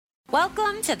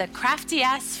Welcome to the Crafty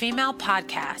Ass Female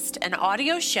Podcast, an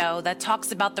audio show that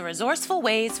talks about the resourceful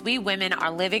ways we women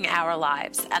are living our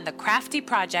lives and the crafty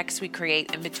projects we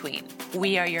create in between.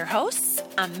 We are your hosts,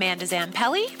 Amanda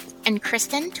Zampelli and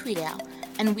Kristen Tweedale,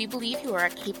 and we believe you are a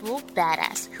capable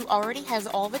badass who already has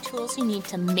all the tools you need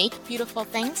to make beautiful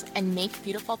things and make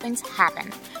beautiful things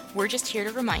happen. We're just here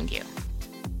to remind you.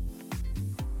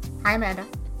 Hi, Amanda.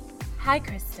 Hi,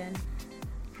 Kristen.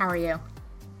 How are you?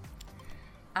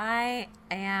 I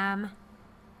am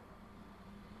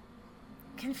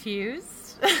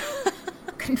confused.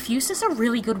 Confused is a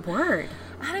really good word.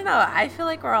 I don't know. I feel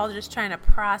like we're all just trying to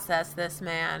process this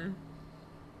man.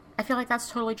 I feel like that's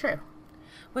totally true.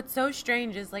 What's so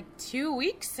strange is 2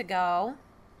 weeks ago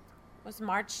was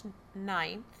March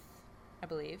 9th, I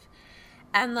believe.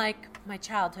 And my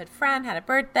childhood friend had a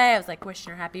birthday. I was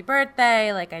wishing her happy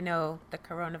birthday. I know the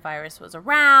coronavirus was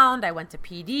around. I went to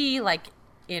PD,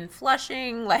 in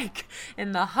Flushing,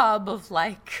 in the hub of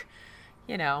a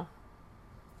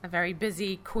very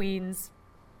busy Queens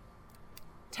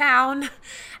town,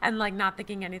 and not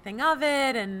thinking anything of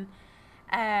it, and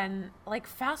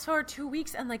fast forward 2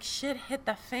 weeks and shit hit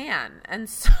the fan, and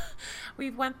so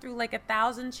we've went through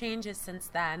 1,000 changes since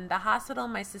then. The hospital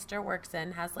my sister works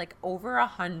in has over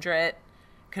 100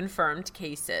 confirmed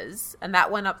cases, and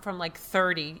that went up from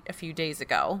 30 a few days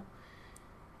ago.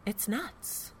 It's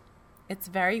nuts. It's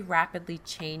very rapidly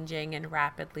changing and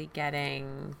rapidly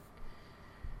getting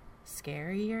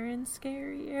scarier and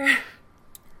scarier.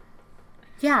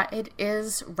 Yeah, it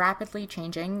is rapidly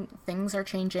changing. Things are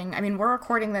changing. I mean, we're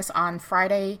recording this on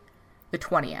Friday the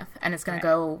 20th, and it's going to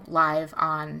go live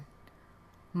on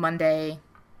Monday,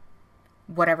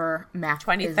 whatever math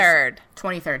 23rd.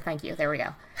 23rd, thank you. There we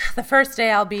go. The first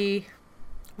day I'll be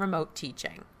remote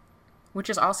teaching. Which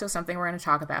is also something we're going to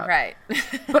talk about. Right.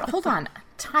 But hold on.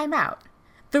 Time out.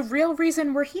 The real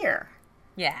reason we're here.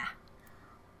 Yeah.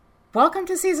 Welcome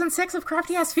to Season 6 of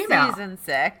Crafty Ass Female. Season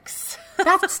 6.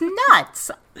 That's nuts.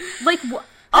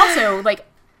 Also,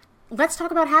 let's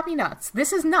talk about Happy Nuts.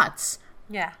 This is nuts.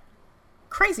 Yeah.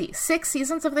 Crazy. 6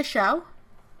 seasons of the show.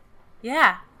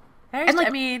 Yeah.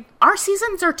 Our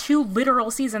seasons are 2 literal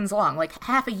seasons long,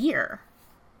 half a year.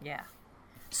 Yeah.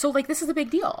 So, this is a big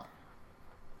deal.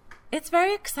 It's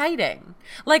very exciting.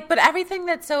 But everything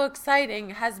that's so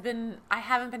exciting I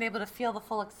haven't been able to feel the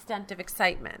full extent of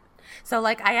excitement. So,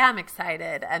 I am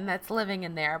excited, and that's living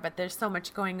in there, but there's so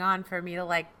much going on for me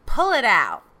to, pull it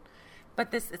out.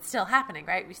 But it's still happening,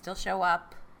 right? We still show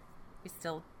up. We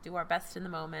still do our best in the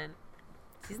moment.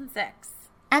 Season 6.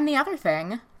 And the other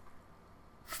thing,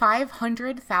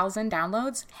 500,000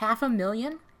 downloads,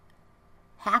 500,000.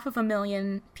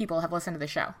 500,000 people have listened to the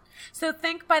show. So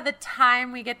think by the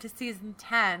time we get to season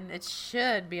 10, it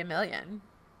should be 1 million.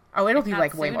 Oh, it'll be way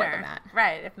sooner. more than that.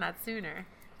 Right, if not sooner.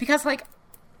 Because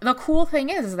the cool thing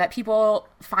is that people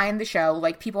find the show,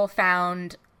 people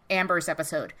found Amber's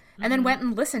episode and then went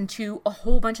and listened to a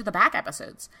whole bunch of the back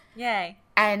episodes. Yay.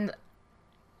 And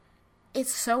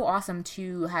it's so awesome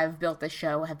to have built this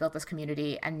show, have built this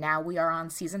community, and now we are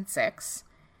on season 6.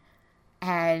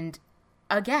 And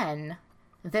again,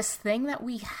 this thing that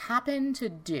we happen to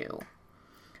do,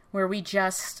 where we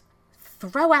just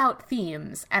throw out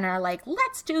themes and are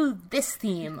let's do this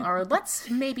theme, or let's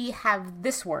maybe have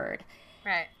this word.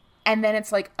 Right. And then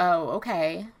it's oh,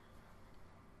 okay.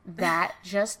 That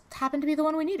just happened to be the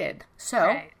one we needed. So,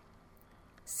 right.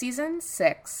 Season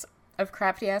 6 of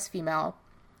Crafty Ass Female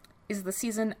is the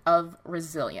season of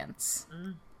resilience.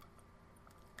 Mm.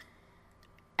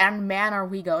 And man, are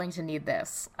we going to need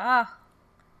this.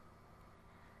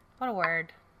 What a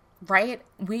word. Right?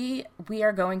 We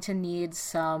are going to need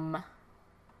some,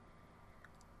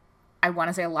 I want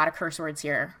to say a lot of curse words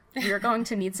here. We are going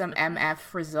to need some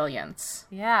MF resilience.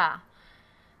 Yeah.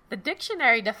 The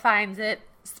dictionary defines it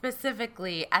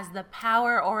specifically as the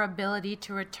power or ability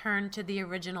to return to the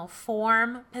original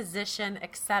form, position,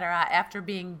 etc. after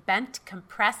being bent,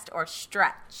 compressed, or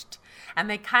stretched. And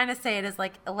they kind of say it as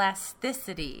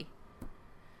elasticity.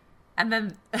 And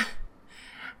then...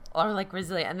 or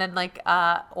resilient, and then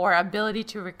or ability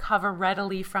to recover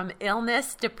readily from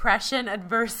illness, depression,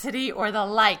 adversity, or the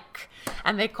like,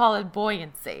 and they call it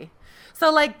buoyancy.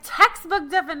 So textbook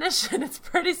definition, it's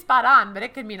pretty spot on, but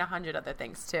it could mean 100 other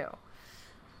things too.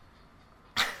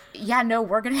 Yeah, no,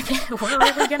 we're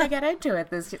really gonna get into it.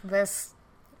 This,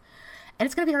 and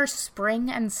it's gonna be our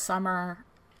spring and summer,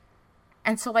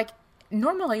 and so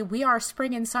normally we are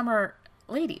spring and summer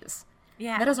ladies.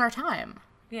 Yeah, that is our time.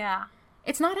 Yeah.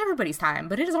 It's not everybody's time,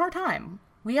 but it is our time.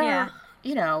 We are,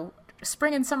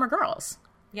 spring and summer girls.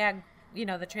 Yeah,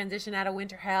 the transition out of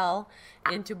winter hell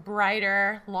into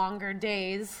brighter, longer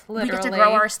days, literally. We get to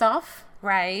grow our stuff.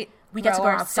 Right. We get to go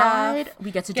outside. Stuff.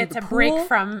 We get to do the pool. Break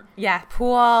from,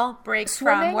 pool, break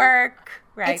Swimming. From work.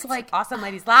 Right. It's like Awesome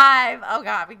Ladies Live. Oh,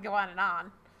 God, we can go on and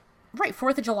on. Right.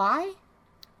 4th of July.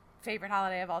 Favorite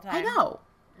holiday of all time. I know.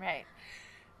 Right.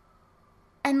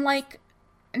 And, like,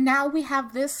 now we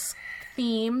have this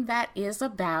theme that is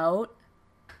about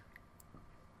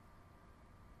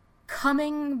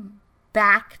coming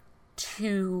back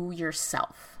to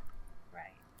yourself.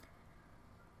 Right.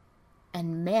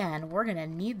 And, man, we're going to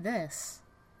need this.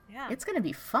 Yeah. It's going to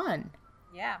be fun.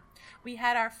 Yeah. We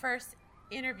had our first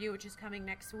interview, which is coming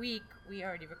next week. We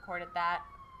already recorded that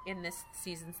in this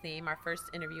season's theme, our first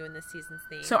interview in this season's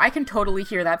theme. So I can totally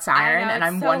hear that siren, and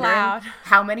I'm so wondering loud.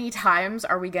 How many times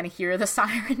are we going to hear the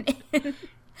siren in?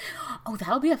 Oh,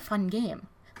 that'll be a fun game.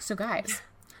 So guys,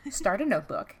 start a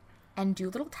notebook and do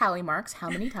little tally marks. How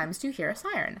many times do you hear a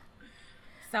siren?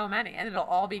 So many, and it'll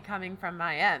all be coming from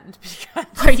my end.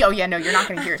 Because oh yeah, no, you're not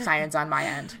going to hear sirens on my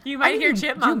end. You might hear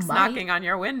chipmunks knocking on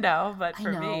your window, but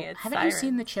for me, it's Haven't sirens. you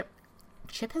seen the Chip?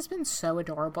 Chip has been so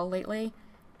adorable lately.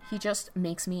 He just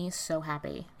makes me so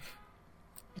happy.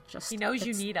 He knows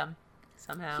you need him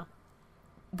somehow.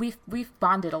 We've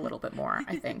bonded a little bit more,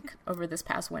 I think, over this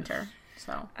past winter.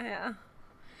 So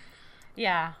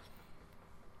yeah.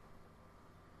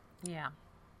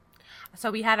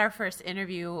 So we had our first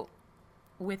interview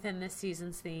within this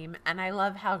season's theme, and I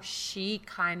love how she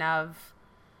kind of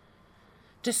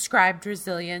described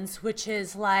resilience, which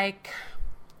is like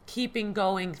keeping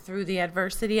going through the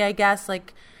adversity, I guess,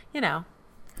 like,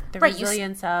 the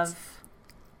resilience of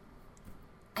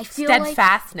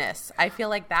steadfastness. I feel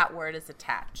like that word is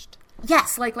attached.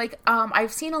 Yes,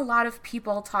 I've seen a lot of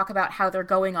people talk about how they're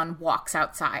going on walks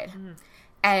outside,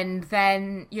 and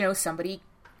then, somebody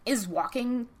is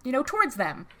walking, towards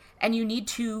them, and you need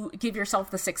to give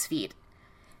yourself the 6 feet.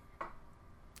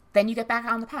 Then you get back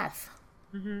on the path.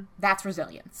 Mm-hmm. That's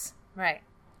resilience. Right.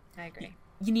 I agree.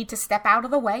 You need to step out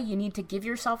of the way. You need to give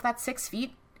yourself that 6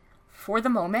 feet for the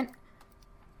moment,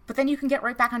 but then you can get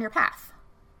right back on your path.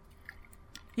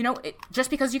 Just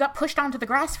because you got pushed onto the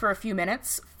grass for a few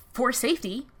minutes for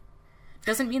safety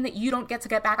doesn't mean that you don't get to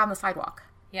get back on the sidewalk.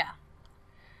 Yeah.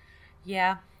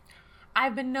 Yeah.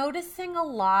 I've been noticing a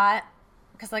lot,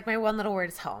 because my one little word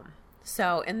is home.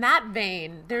 So in that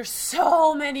vein, there's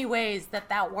so many ways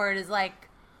that word is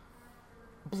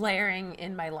blaring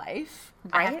in my life.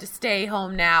 Right? I have to stay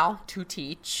home now to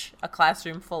teach a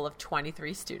classroom full of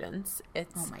 23 students.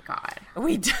 Oh my God.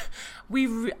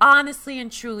 We honestly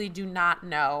and truly do not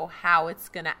know how it's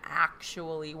going to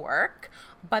actually work,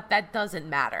 but that doesn't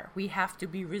matter. We have to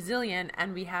be resilient,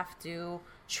 and we have to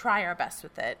try our best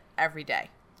with it every day,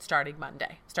 starting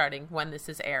Monday, starting when this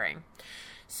is airing.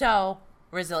 So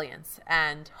resilience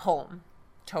and home,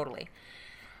 totally.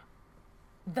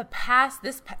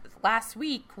 This last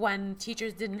week, when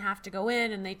teachers didn't have to go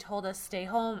in and they told us stay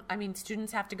home,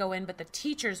 students have to go in, but the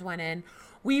teachers went in,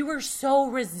 we were so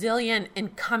resilient in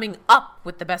coming up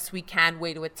with the best we can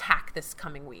way to attack this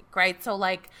coming week, right? So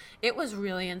it was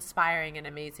really inspiring and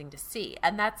amazing to see.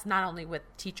 And that's not only with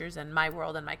teachers in my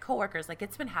world and my coworkers,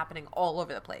 it's been happening all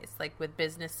over the place, with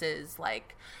businesses,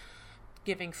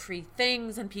 giving free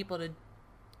things and people to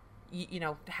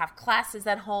have classes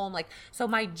at home. So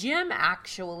my gym,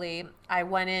 actually, I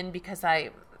went in because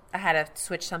I had to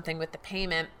switch something with the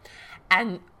payment,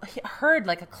 and heard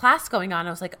a class going on.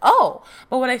 I was like, oh,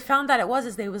 but what I found out it was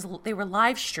is they were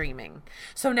live streaming.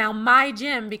 So now my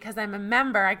gym, because I'm a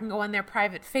member, I can go on their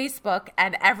private Facebook,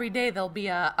 and every day there'll be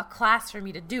a class for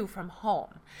me to do from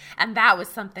home. And that was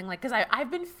something because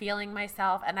I've been feeling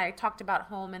myself, and I talked about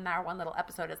home in our one little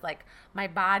episode. It's my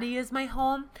body is my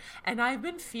home, and I've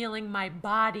been feeling my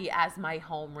body as my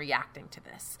home reacting to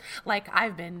this.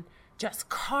 I've been just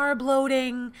carb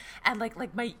loading, and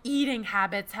my eating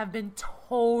habits have been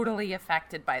totally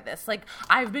affected by this.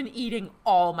 I've been eating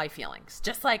all my feelings,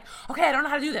 just okay, I don't know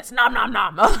how to do this, nom nom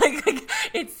nom.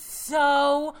 It's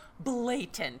so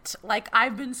blatant.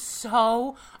 I've been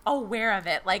so aware of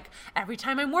it. Every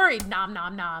time I'm worried, nom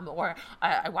nom nom, or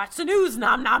I watch the news,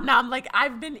 nom nom nom.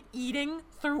 I've been eating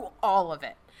through all of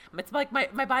it. It's my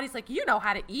body's you know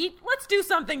how to eat. Let's do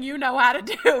something you know how to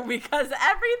do, because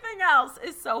everything else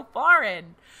is so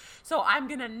foreign. So I'm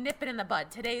going to nip it in the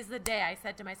bud. Today's the day. I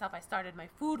said to myself, I started my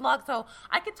food log. So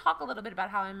I could talk a little bit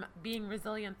about how I'm being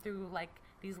resilient through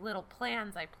these little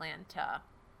plans I plan to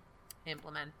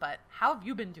implement. But how have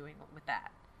you been doing with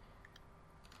that?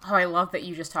 Oh, I love that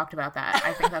you just talked about that.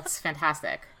 I think that's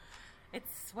fantastic.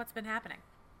 It's what's been happening.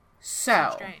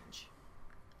 So strange.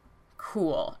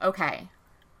 Cool. Okay.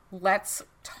 Let's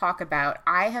talk about,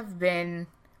 I've been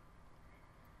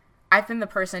the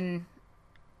person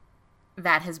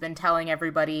that has been telling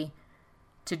everybody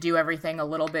to do everything a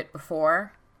little bit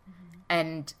before,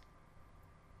 and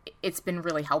it's been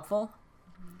really helpful.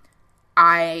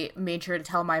 I made sure to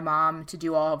tell my mom to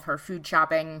do all of her food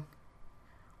shopping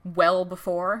well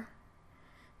before,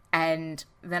 and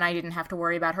then I didn't have to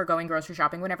worry about her going grocery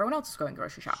shopping when everyone else is going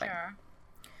grocery shopping. Sure.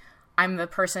 I'm the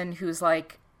person who's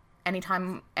like,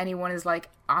 anytime anyone is like,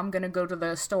 I'm gonna go to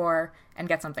the store and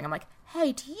get something, I'm like,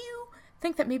 hey, do you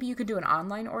think that maybe you could do an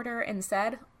online order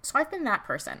instead? So I've been that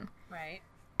person. Right.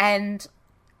 And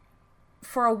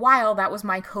for a while, that was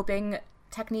my coping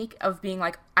technique of being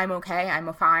like, I'm okay,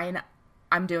 I'm fine,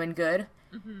 I'm doing good.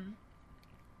 Mm-hmm.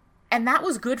 And that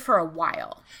was good for a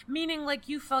while. Meaning, like,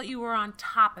 you felt you were on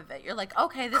top of it. You're like,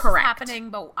 okay, this Correct. is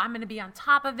happening, but I'm going to be on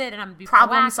top of it, and I'm going to be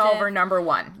Problem proactive. solver number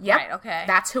one. Yep. Right, okay.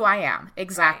 That's who I am.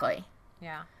 Exactly. Right.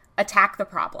 Yeah. Attack the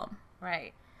problem.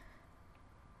 Right.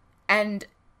 And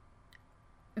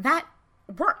that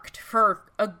worked for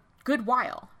a good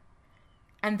while.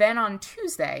 And then on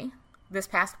Tuesday, this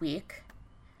past week,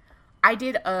 I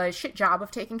did a shit job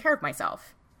of taking care of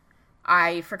myself.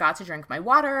 I forgot to drink my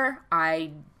water.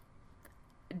 I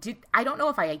don't know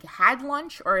if I had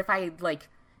lunch or if I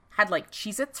had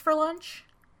Cheez-Its for lunch.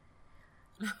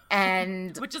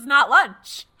 And which is not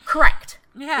lunch. Correct.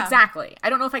 Yeah. Exactly. I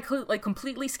don't know if I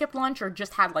completely skipped lunch or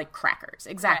just had crackers.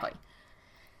 Exactly. Right.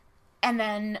 And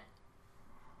then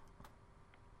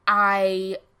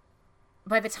by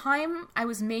the time I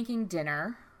was making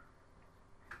dinner,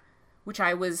 which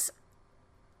I was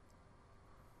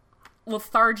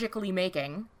lethargically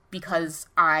making because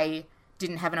I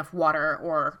didn't have enough water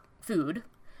or food.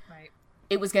 Right.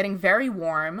 It was getting very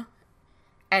warm.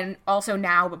 And also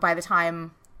now, but by the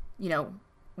time,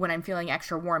 when I'm feeling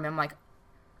extra warm, I'm like,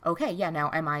 okay, yeah,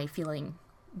 now am I feeling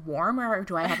warm or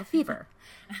do I have a fever?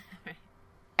 Right.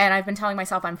 And I've been telling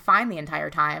myself I'm fine the entire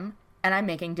time, and I'm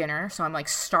making dinner, so I'm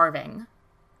starving.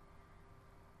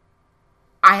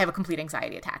 I have a complete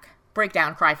anxiety attack. Break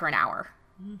down, cry for an hour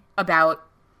about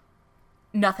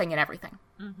nothing and everything.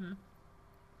 Mm-hmm.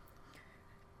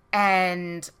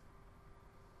 And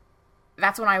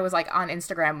that's when I was on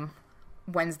Instagram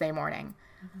Wednesday morning.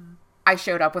 Mm-hmm. I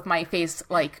showed up with my face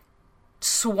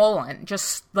swollen,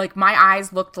 just my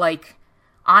eyes looked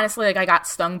honestly I got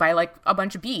stung by a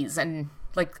bunch of bees and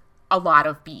a lot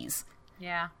of bees.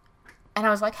 Yeah. And I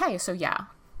was like, hey, so yeah,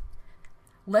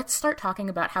 let's start talking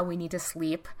about how we need to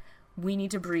sleep, we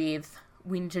need to breathe,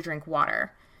 we need to drink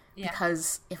water. Yeah.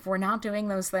 Because if we're not doing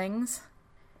those things,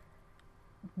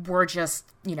 we're just,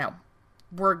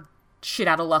 we're shit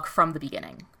out of luck from the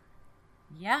beginning.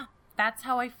 Yeah, that's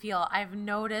how I feel. I've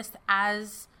noticed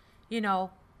as,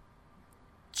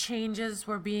 changes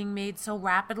were being made so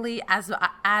rapidly,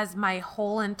 as my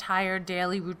whole entire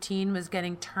daily routine was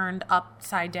getting turned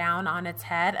upside down on its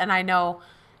head. And I know,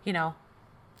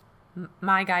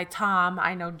 my guy Tom,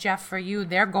 I know Jeff, for you,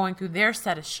 they're going through their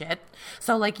set of shit.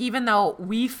 So even though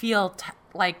we feel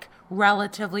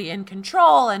relatively in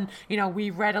control and, we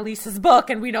read Elise's book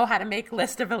and we know how to make a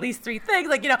list of at least 3 things,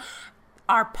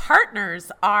 our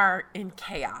partners are in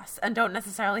chaos and don't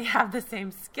necessarily have the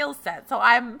same skill set. So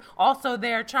I'm also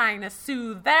there trying to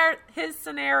soothe his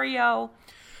scenario.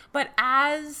 But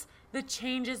as the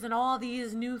changes and all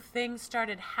these new things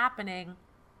started happening,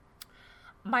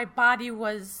 my body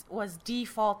was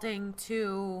defaulting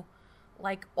to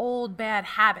old bad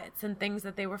habits and things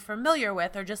that they were familiar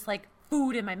with, or just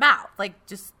food in my mouth,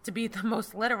 just to be the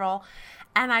most literal.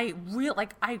 And I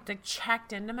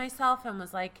checked into myself and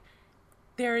was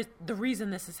there's the reason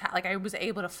this is I was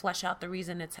able to flesh out the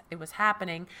reason it was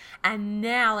happening. And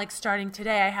now starting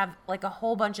today, I have a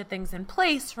whole bunch of things in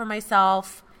place for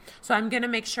myself. So I'm going to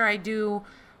make sure I do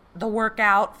the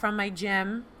workout from my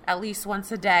gym at least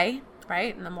once a day,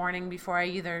 right? In the morning before I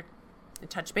either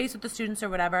touch base with the students or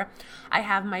whatever. I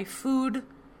have my food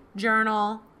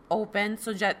journal open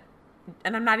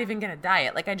and I'm not even going to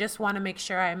diet. I just want to make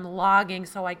sure I'm logging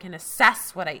so I can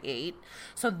assess what I ate.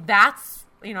 So that's,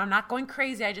 I'm not going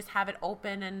crazy. I just have it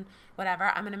open and whatever.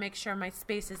 I'm going to make sure my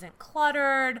space isn't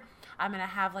cluttered. I'm going to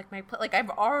have my, I've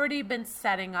already been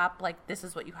setting up, this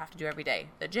is what you have to do every day.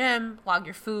 The gym, log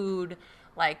your food,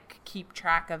 keep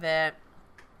track of it.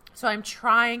 So I'm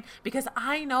trying, because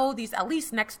I know these, at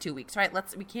least next 2 weeks, right?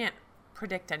 We can't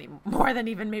predict any more than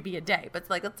even maybe a day, but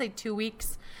let's say 2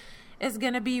 weeks is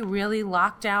going to be really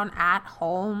locked down at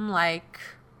home,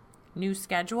 new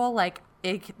schedule.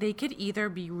 They could either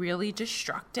be really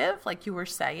destructive, like you were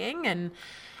saying,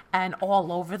 and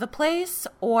all over the place,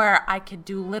 or I could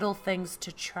do little things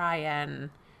to try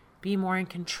and be more in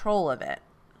control of it.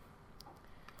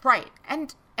 Right.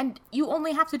 And you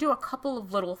only have to do a couple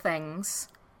of little things.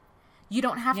 You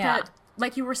don't have to,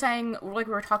 like you were saying, like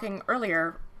we were talking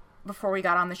earlier before we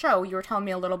got on the show, you were telling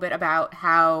me a little bit about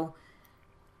how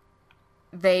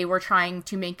they were trying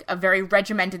to make a very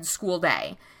regimented school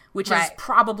day, which is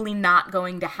probably not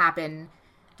going to happen,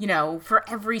 you know, for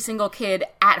every single kid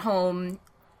at home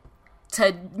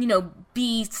to, you know,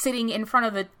 be sitting in front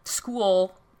of the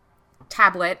school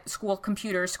tablet, school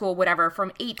computer, school whatever,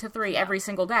 from 8 to 3 every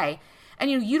single day. And,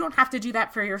 you know, you don't have to do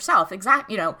that for yourself.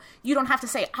 You know, you don't have to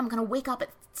say, I'm going to wake up at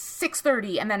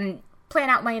 6:30 and then plan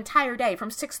out my entire day from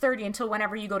 6:30 until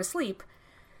whenever you go to sleep.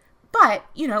 But,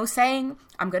 you know, saying,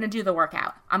 I'm going to do the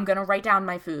workout. I'm going to write down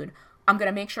my food. I'm going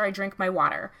to make sure I drink my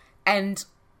water. And,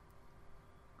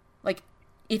 like,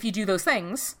 if you do those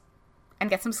things and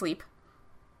get some sleep,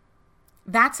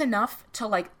 that's enough to,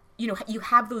 like, you know, you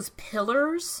have those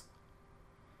pillars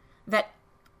that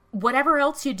whatever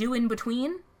else you do in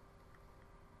between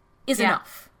is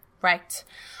enough. Right.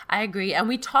 I agree. And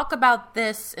we talk about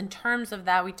this in terms of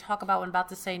that. We talk about what I'm about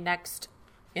to say next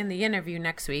in the interview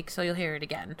next week, so you'll hear it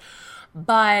again.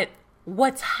 But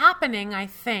what's happening, I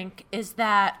think, is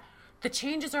that the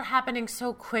changes are happening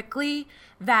so quickly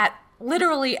that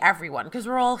literally everyone, because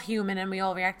we're all human and we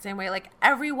all react the same way, like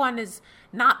everyone is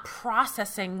not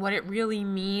processing what it really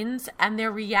means, and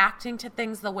they're reacting to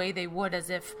things the way they would as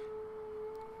if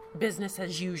business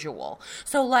as usual.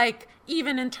 So like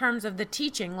even in terms of the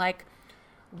teaching, like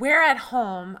we're at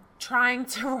home trying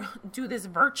to do this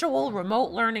virtual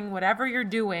remote learning, whatever you're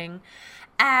doing,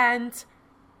 and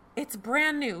it's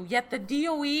brand new, yet the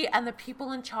DOE and the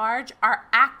people in charge are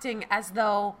acting as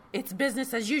though it's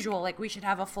business as usual, like we should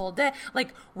have a full day.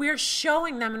 Like we're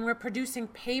showing them and we're producing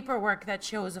paperwork that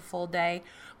shows a full day,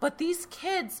 but these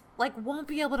kids like won't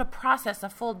be able to process a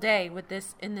full day with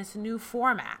this in this new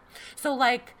format. So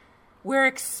like we're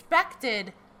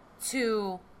expected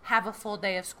to have a full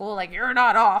day of school, like you're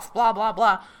not off, blah, blah,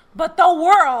 blah. But the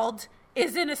world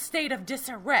is in a state of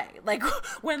disarray. Like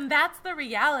when that's the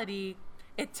reality,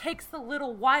 it takes a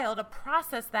little while to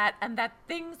process that, and that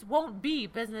things won't be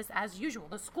business as usual.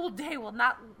 The school day will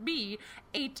not be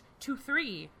 8 to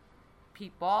 3,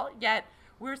 people, yet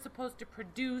we're supposed to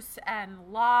produce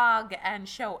and log and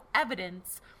show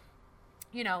evidence,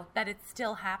 you know, that it's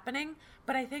still happening.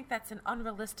 But I think that's an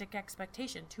unrealistic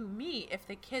expectation. To me, if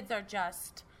the kids are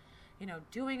just, you know,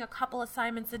 doing a couple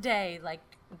assignments a day, like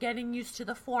getting used to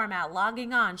the format,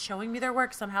 logging on, showing me their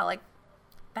work somehow, like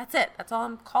that's it. That's all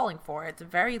I'm calling for. It's a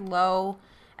very low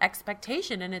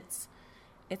expectation, and it's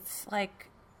like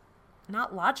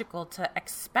not logical to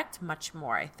expect much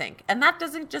more, I think. And that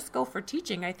doesn't just go for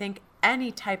teaching. I think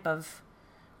any type of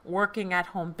working at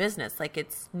home business, like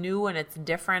it's new and it's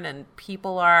different, and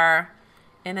people are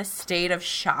in a state of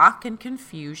shock and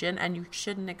confusion, and you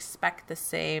shouldn't expect the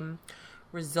same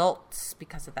results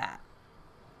because of that.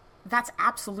 That's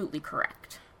absolutely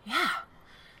correct. Yeah.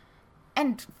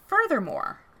 And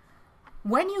furthermore,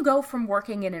 when you go from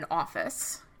working in an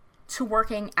office to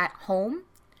working at home,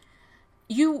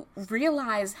 you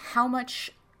realize how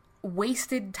much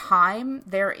wasted time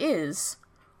there is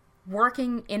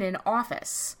working in an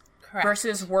office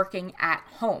versus working at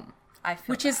home.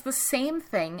 Which is the same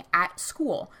thing at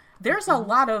school. There's a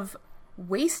lot of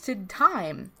wasted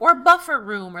time. Or buffer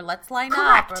room, or let's line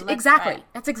up. Correct, exactly. Right.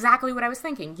 That's exactly what I was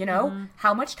thinking, you know?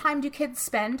 How much time do kids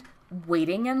spend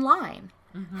waiting in line?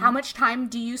 How much time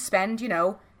do you spend, you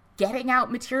know, getting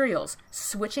out materials,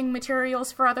 switching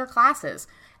materials for other classes?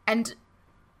 And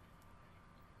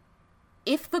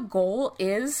if the goal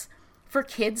is for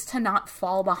kids to not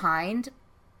fall behind,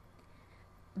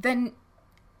 then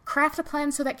craft a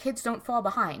plan so that kids don't fall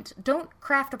behind. Don't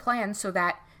craft a plan so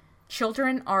that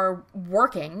children are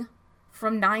working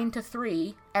from 9 to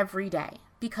 3 every day,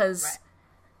 because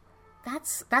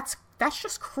that's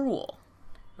just cruel.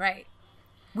 Right.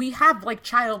 We have like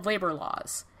child labor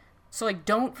laws. So like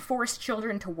don't force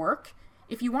children to work.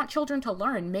 If you want children to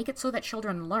learn, make it so that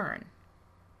children learn.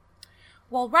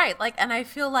 Well, right. Like, and I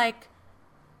feel like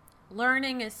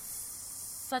learning is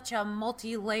such a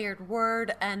multi-layered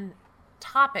word and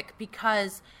topic,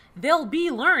 because they'll be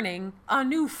learning a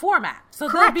new format. So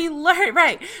Correct. They'll be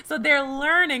learning, so they're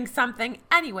learning something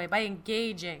anyway by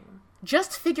engaging.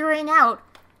 Just figuring out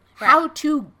how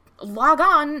to log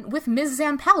on with Ms.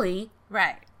 Zampelli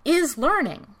is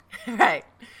learning. Right.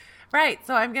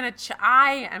 So I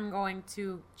am going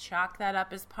to chalk that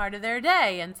up as part of their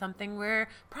day and something we're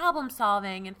problem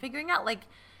solving and figuring out, like,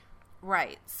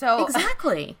 So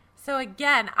exactly. So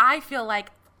again, I feel like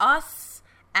us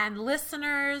and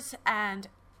listeners and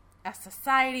a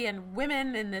society and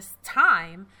women in this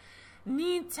time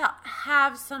need to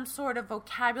have some sort of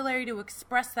vocabulary to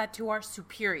express that to our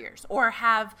superiors, or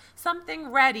have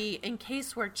something ready in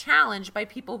case we're challenged by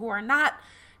people who are not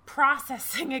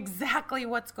processing exactly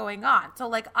what's going on. So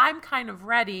like, I'm kind of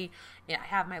ready. I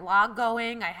have my log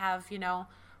going. I have,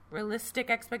 realistic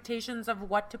expectations of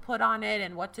what to put on it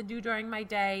and what to do during my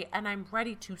day. And I'm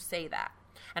ready to say that.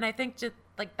 And I think just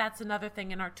like, that's another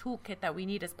thing in our toolkit that we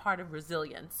need as part of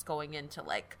resilience going into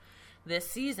like this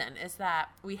season, is that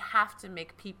we have to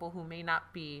make people who may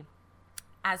not be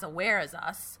as aware as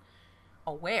us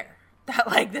aware that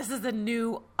like this is a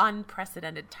new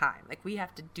unprecedented time. Like, we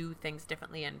have to do things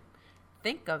differently and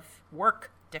think of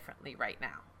work differently right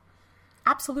now.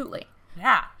 Absolutely.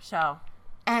 Yeah. So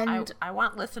and I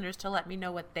want listeners to let me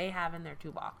know what they have in their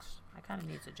toolbox. I kind of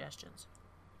need suggestions.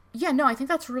 Yeah, no, I think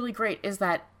that's really great, is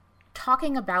that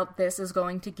talking about this is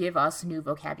going to give us new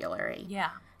vocabulary. Yeah.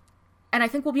 And I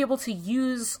think we'll be able to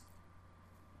use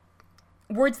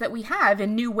words that we have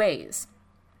in new ways.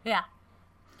 Yeah.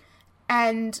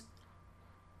 And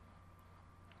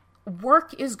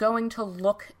work is going to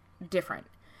look different.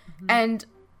 Mm-hmm. And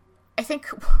I think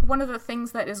one of the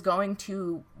things that is going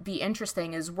to be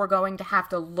interesting is we're going to have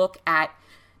to look at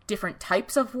different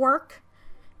types of work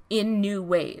in new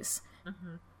ways.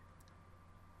 Mm-hmm.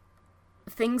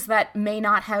 Things that may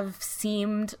not have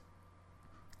seemed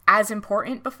as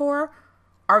important before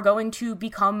are going to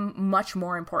become much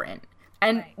more important.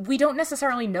 And right. We don't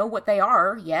necessarily know what they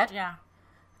are yet. Yeah.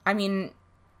 I mean,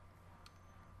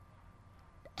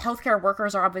 healthcare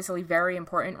workers are obviously very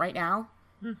important right now.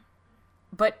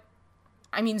 But,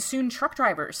 I mean, soon truck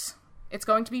drivers. It's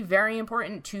going to be very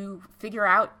important to figure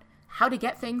out how to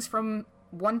get things from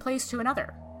one place to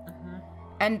another. Mm-hmm.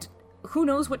 And who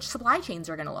knows which supply chains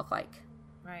are going to look like.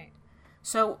 Right.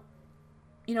 So,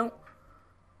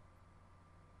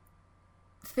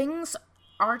 things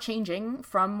are changing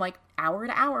from like hour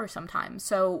to hour sometimes.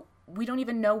 So we don't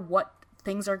even know what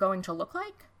things are going to look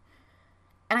like.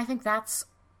 And I think that's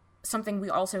something we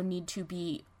also need to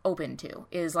be open to,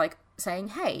 is like saying,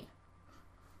 hey,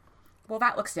 well,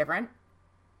 that looks different.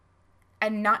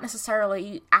 And not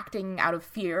necessarily acting out of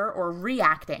fear or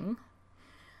reacting,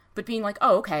 but being like,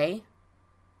 oh, okay,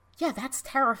 yeah, that's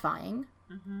terrifying.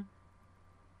 Mm-hmm.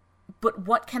 But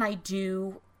what can I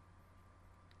do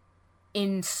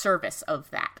in service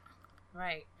of that?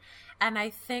 Right. And I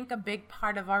think a big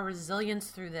part of our resilience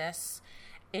through this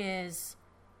is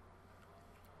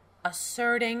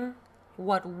asserting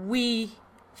what we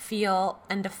feel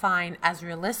and define as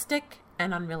realistic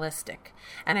and unrealistic.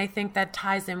 And I think that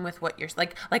ties in with what you're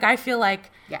like I feel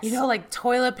like, yes. Like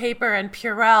toilet paper and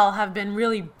Purell have been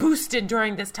really boosted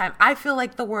during this time. I feel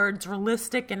like the words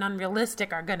realistic and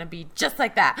unrealistic are going to be just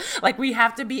like that. Like, we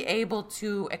have to be able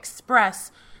to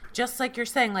express, just like you're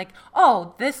saying, like,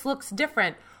 oh, this looks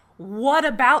different. What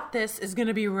about this is going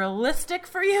to be realistic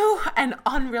for you and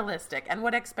unrealistic? And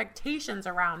what expectations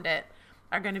around it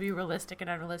are going to be realistic and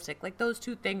unrealistic? Like, those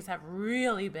two things have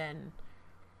really been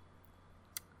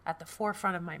at the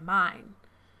forefront of my mind.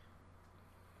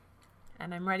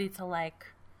 And I'm ready to, like,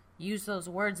 use those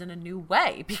words in a new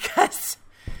way because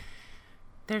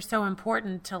they're so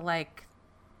important to, like,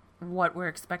 what we're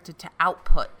expected to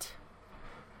output.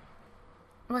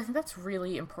 Well, I think that's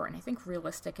really important. I think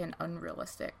realistic and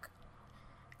unrealistic.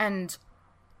 And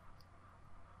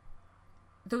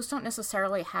those don't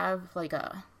necessarily have, like,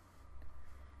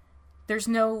 there's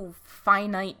no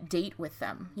finite date with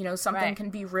them. Something right.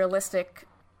 can be realistic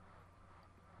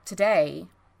today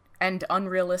and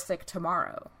unrealistic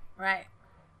tomorrow. Right.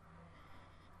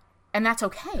 And that's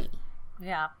okay.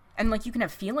 Yeah. And, like, you can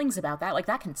have feelings about that. Like,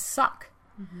 that can suck.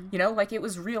 Mm-hmm. Like, it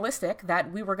was realistic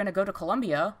that we were going to go to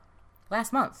Colombia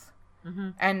last month. Mm-hmm.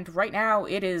 And right now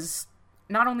it is,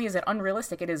 not only is it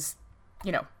unrealistic, it is,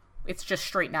 it's just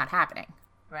straight not happening.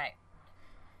 Right.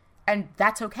 And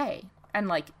that's okay. And,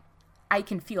 like, I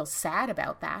can feel sad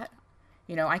about that.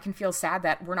 I can feel sad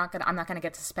that I'm not gonna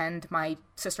get to spend my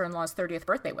sister-in-law's 30th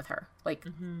birthday with her. Like,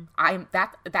 mm-hmm. And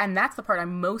that's the part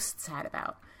I'm most sad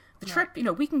about. The trip,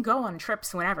 we can go on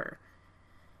trips whenever.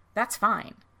 That's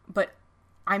fine. But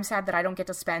I'm sad that I don't get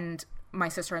to spend my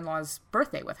sister-in-law's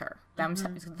birthday with her.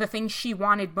 Mm-hmm. The thing she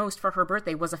wanted most for her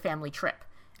birthday was a family trip.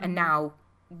 And mm-hmm. now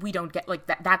we don't get, like,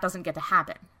 that doesn't get to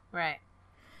happen. Right.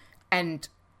 And,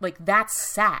 like, that's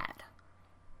sad.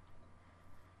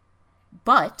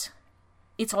 But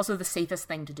it's also the safest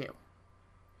thing to do.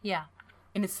 Yeah.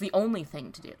 And it's the only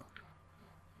thing to do.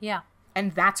 Yeah.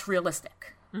 And that's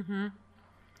realistic. Mm-hmm.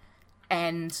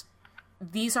 And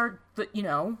these are,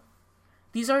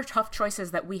 these are tough choices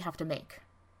that we have to make.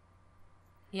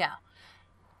 Yeah.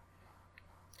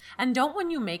 And don't, when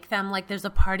you make them, like, there's a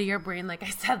part of your brain, like I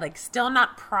said, like, still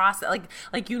not process,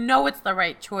 like you know it's the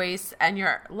right choice and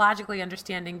you're logically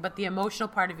understanding, but the emotional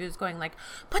part of you is going like,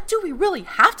 but do we really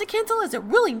have to cancel? Is it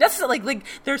really necessary? Like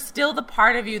there's still the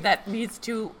part of you that needs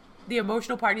to, the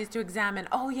emotional part needs to examine,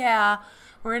 oh yeah,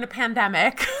 we're in a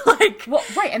pandemic. Like, well,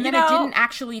 right. And then it didn't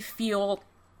actually feel,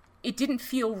 it didn't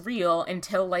feel real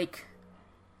until like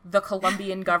the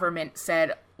Colombian government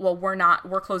said, well,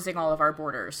 we're closing all of our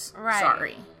borders. Right.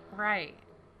 Sorry. Right.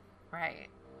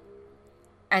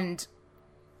 And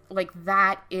like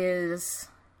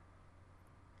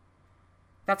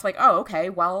that's like, oh, okay,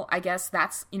 well, I guess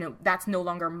that's, that's no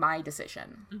longer my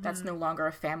decision. Mm-hmm. That's no longer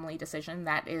a family decision.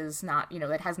 That is not,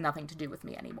 that has nothing to do with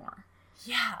me anymore.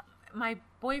 Yeah. My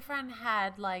boyfriend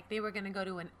had, like, they were going to go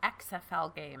to an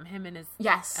XFL game, him and his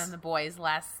and the boys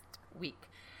last weekend.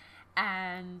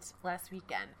 And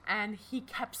he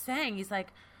kept saying, he's like,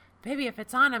 baby, if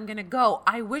it's on, I'm going to go.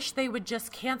 I wish they would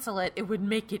just cancel it. It would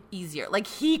make it easier. Like,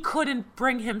 he couldn't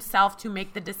bring himself to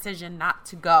make the decision not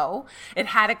to go. It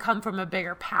had to come from a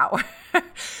bigger power.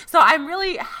 So I'm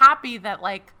really happy that,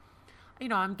 like,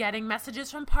 I'm getting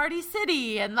messages from Party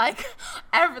City and, like,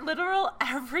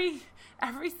 every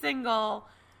single,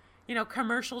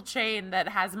 commercial chain that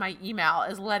has my email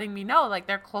is letting me know, like,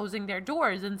 they're closing their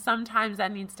doors. And sometimes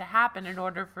that needs to happen in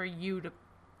order for you to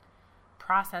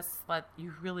process that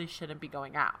you really shouldn't be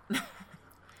going out.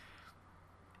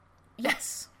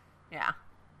 Yes. Yeah.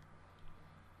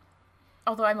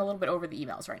 Although I'm a little bit over the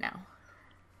emails right now.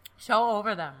 So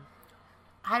over them.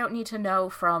 I don't need to know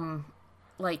from,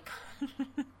 like,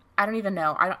 I don't even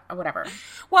know. Whatever.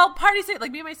 Well, Party City,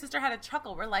 like, me and my sister had a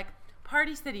chuckle. We're like,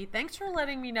 Party City, thanks for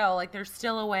letting me know, like, there's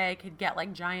still a way I could get,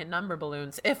 like, giant number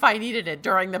balloons if I needed it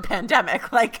during the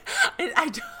pandemic. Like,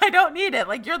 I don't need it.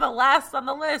 Like, you're the last on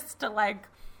the list to, like,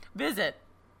 visit.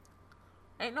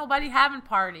 Ain't nobody having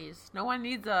parties. No one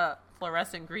needs a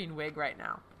fluorescent green wig right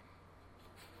now.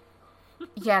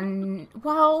 Yeah,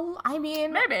 well, I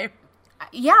mean... Maybe.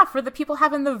 Yeah, for the people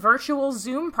having the virtual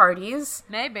Zoom parties.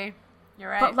 Maybe. You're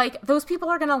right. But, like, those people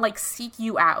are gonna, like, seek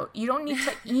you out. You don't need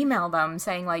to email them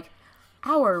saying, like,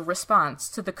 our response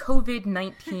to the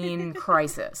COVID-19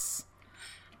 crisis.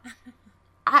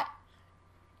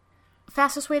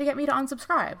 Fastest way to get me to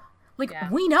unsubscribe. Like,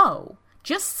 we know.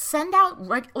 Just send out,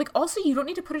 also, you don't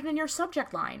need to put it in your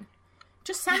subject line.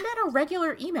 Just send out a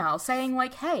regular email saying,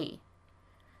 like, hey,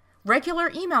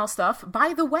 regular email stuff,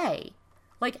 by the way,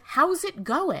 like, how's it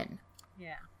going?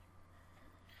 Yeah.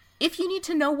 If you need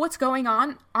to know what's going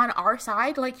on our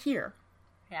side, like, here.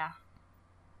 Yeah.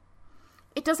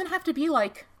 It doesn't have to be,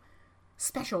 like,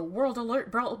 special world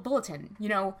alert bulletin,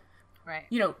 Right.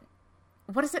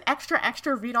 What is it?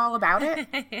 Extra, read all about it?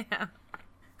 Yeah.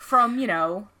 From,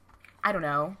 I don't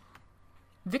know,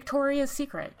 Victoria's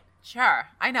Secret. Sure.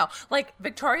 I know. Like,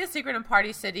 Victoria's Secret and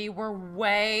Party City were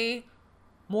way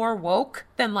more woke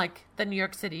than, like, the New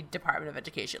York City Department of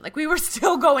Education. Like, we were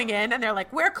still going in and they're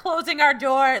like, we're closing our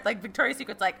door. Like, Victoria's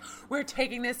Secret's like, we're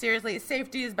taking this seriously.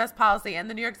 Safety is best policy. And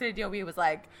the New York City DOE was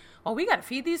like, well, we got to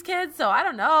feed these kids, so I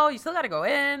don't know. You still got to go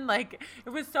in. Like,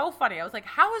 it was so funny. I was like,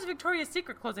 how is Victoria's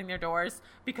Secret closing their doors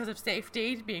because of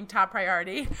safety being top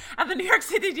priority? And the New York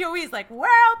City DOE is like, we're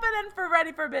open and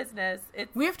ready for business.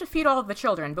 We have to feed all of the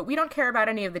children, but we don't care about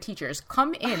any of the teachers.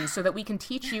 Come in so that we can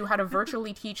teach you how to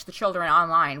virtually teach the children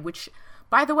online, which,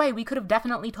 by the way, we could have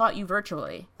definitely taught you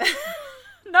virtually.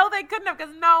 No, they couldn't have,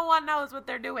 because no one knows what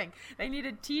they're doing. They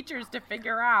needed teachers to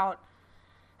figure out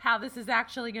how this is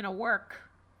actually going to work.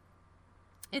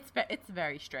 It's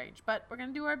very strange, but we're going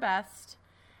to do our best,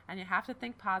 and you have to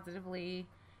think positively,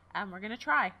 and we're going to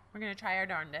try. We're going to try our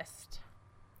darndest.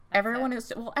 Everyone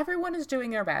is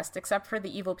doing their best, except for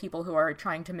the evil people who are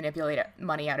trying to manipulate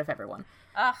money out of everyone.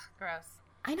 Ugh, gross.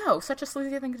 I know, such a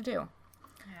sleazy thing to do.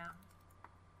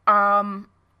 Yeah.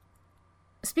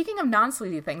 Speaking of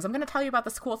non-sleazy things, I'm going to tell you about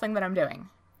this cool thing that I'm doing.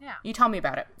 Yeah. You tell me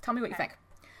about it. Tell me what you think.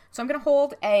 So I'm going to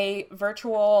hold a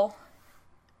virtual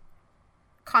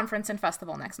conference and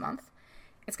festival next month.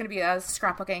 It's going to be a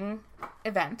scrapbooking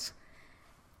event,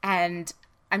 and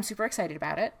I'm super excited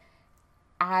about it.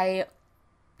 I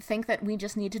think that we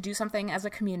just need to do something as a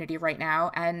community right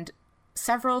now, and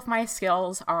several of my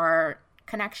skills are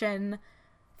connection,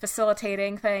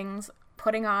 facilitating things,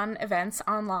 putting on events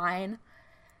online,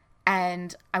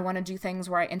 and I want to do things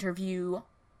where I interview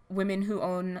women who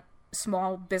own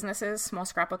small businesses, small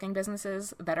scrapbooking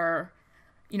businesses that are,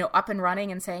 up and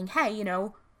running and saying, hey,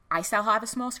 I still have a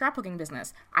small scrapbooking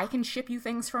business. I can ship you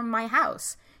things from my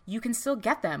house. You can still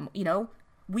get them.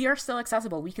 We are still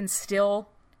accessible. We can still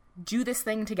do this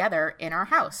thing together in our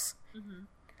house.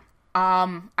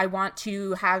 Mm-hmm. I want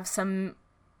to have some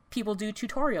people do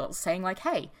tutorials saying like,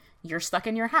 hey, you're stuck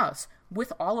in your house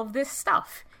with all of this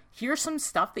stuff. Here's some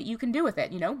stuff that you can do with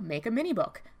it. You know, make a mini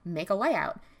book, make a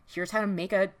layout. Here's how to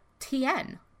make a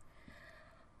TN.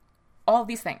 All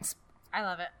these things. I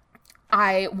love it.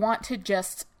 I want to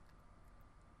just,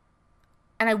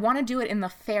 and I want to do it in the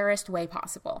fairest way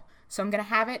possible. So I'm going to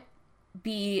have it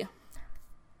be,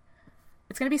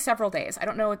 it's going to be several days. I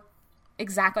don't know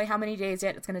exactly how many days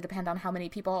yet. It's going to depend on how many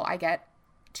people I get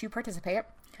to participate.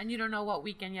 And you don't know what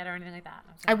weekend yet or anything like that?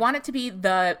 I want it to be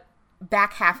the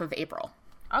back half of April.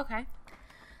 Okay.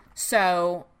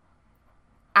 So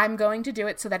I'm going to do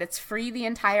it so that it's free the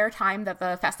entire time that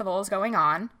the festival is going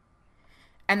on.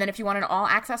 And then if you want an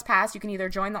all-access pass, you can either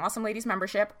join the Awesome Ladies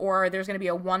membership, or there's going to be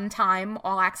a one-time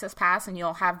all-access pass, and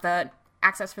you'll have the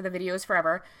access for the videos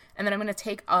forever. And then I'm going to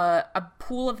take a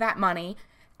pool of that money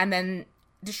and then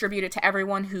distribute it to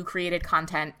everyone who created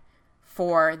content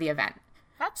for the event.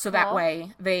 That's so cool. That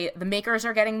way, the makers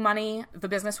are getting money, the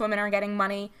businesswomen are getting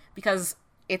money, because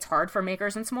it's hard for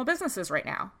makers and small businesses right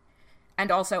now.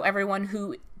 And also, everyone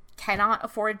who cannot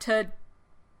afford to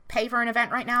pay for an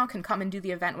event right now can come and do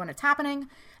the event when it's happening.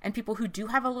 And people who do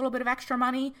have a little bit of extra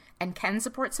money and can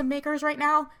support some makers right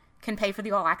now can pay for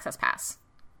the all access pass.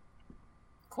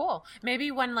 Cool. Maybe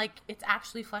when like it's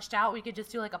actually fleshed out, we could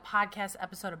just do like a podcast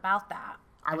episode about that.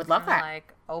 I would love that.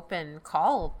 Like open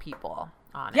call people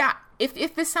on it. Yeah.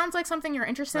 If this sounds like something you're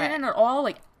interested in at all,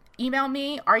 like email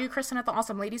me, Are You Kristen at the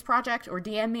Awesome Ladies Project, or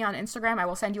DM me on Instagram. I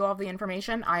will send you all of the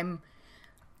information.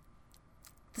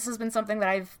 This has been something that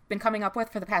I've been coming up with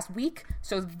for the past week,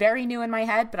 so it's very new in my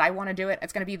head, but I want to do it.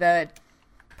 It's going to be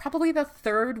probably the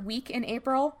third week in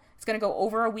April. It's going to go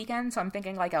over a weekend, so I'm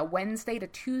thinking like a Wednesday to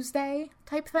Tuesday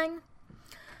type thing.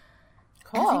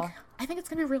 Cool. I think it's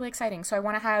going to be really exciting. So I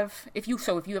want to have, if you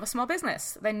have a small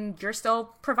business, then you're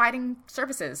still providing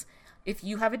services. If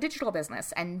you have a digital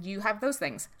business and you have those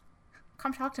things,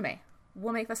 come talk to me.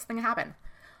 We'll make this thing happen.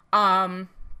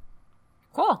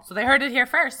 Cool. So they heard it here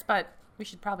first, but we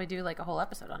should probably do like a whole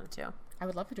episode on it too. I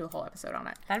would love to do a whole episode on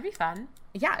it. That'd be fun.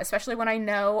 Yeah, especially when I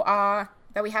know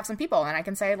that we have some people and I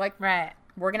can say like, right,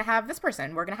 we're going to have this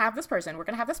person, we're going to have this person, we're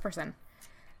going to have this person.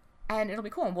 And it'll be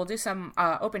cool. And we'll do some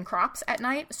open crops at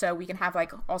night, so we can have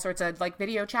like all sorts of like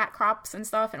video chat crops and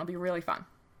stuff, and it'll be really fun.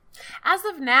 As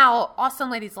of now, Awesome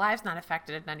Ladies Live's not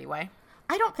affected in any way.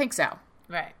 I don't think so.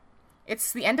 Right.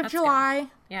 It's the end of July. Good.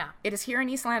 Yeah. It is here in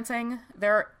East Lansing.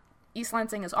 East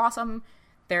Lansing is awesome.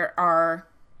 There are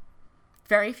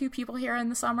very few people here in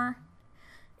the summer.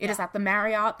 It is at the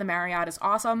Marriott. The Marriott is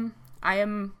awesome. I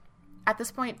am, at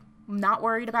this point, not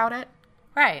worried about it.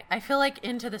 Right. I feel like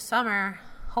into the summer,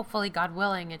 hopefully, God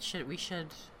willing, we should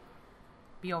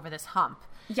be over this hump.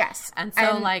 Yes. And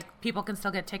so, like, people can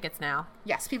still get tickets now.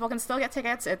 Yes, people can still get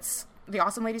tickets. It's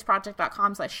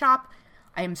theawesomeladiesproject.com/shop.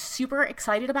 I am super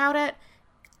excited about it.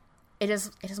 It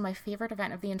is my favorite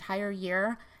event of the entire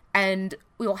year. And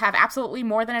we will have absolutely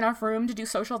more than enough room to do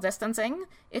social distancing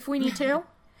if we need to.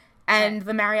 And right.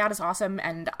 The Marriott is awesome,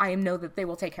 and I know that they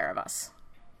will take care of us.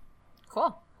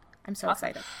 Cool. I'm so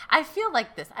excited. I feel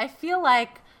like this. I feel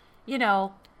like,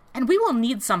 And we will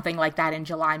need something like that in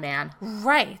July, man.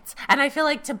 Right. And I feel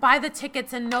like to buy the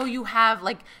tickets and know you have,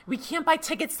 like, we can't buy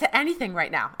tickets to anything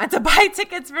right now. And to buy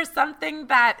tickets for something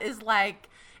that is, like,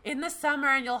 in the summer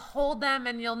and you'll hold them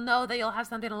and you'll know that you'll have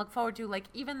something to look forward to, like,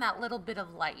 even that little bit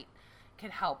of light can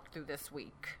help through this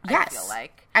week, yes. I feel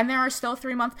like. And there are still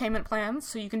 3-month payment plans,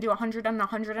 so you can do 100 and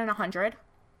 100 and 100.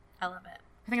 I love it.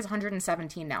 I think it's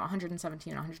 117 now.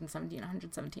 117, 117,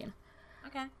 117.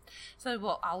 Okay.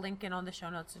 So I'll link in on the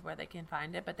show notes where they can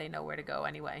find it, but they know where to go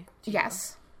anyway.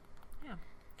 Yes. Yeah.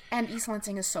 And East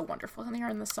Lansing is so wonderful in here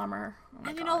in the summer. Oh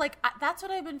and God. That's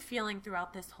what I've been feeling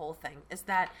throughout this whole thing is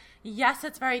that, yes,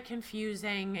 it's very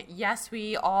confusing. Yes,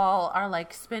 we all are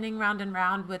like spinning round and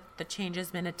round with the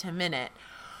changes minute to minute.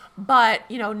 But,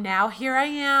 now here I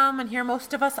am, and here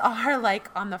most of us are, like,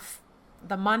 on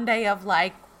the Monday of,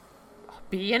 like,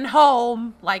 being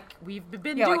home, like we've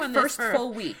been doing like this first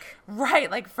full week.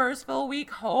 Right, like first full week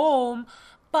home.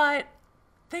 But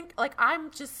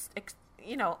I'm just,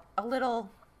 a little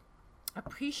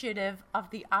appreciative of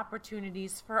the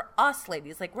opportunities for us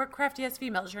ladies. Like, we're crafty as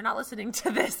females. You're not listening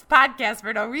to this podcast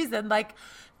for no reason. Like,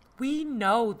 we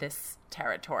know this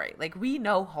territory. Like, we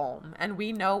know home, and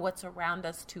we know what's around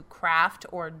us to craft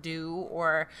or do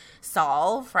or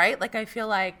solve, right? Like, I feel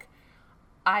like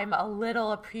I'm a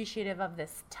little appreciative of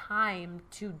this time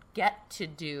to get to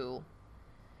do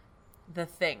the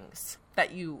things that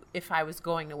if I was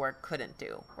going to work, couldn't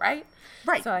do, right?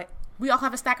 Right. So we all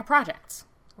have a stack of projects.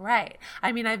 Right.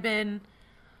 I mean, I've been,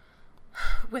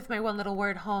 with my one little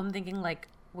word home, thinking like,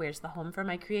 where's the home for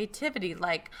my creativity?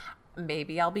 Like,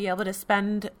 maybe I'll be able to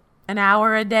spend an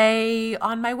hour a day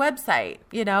on my website,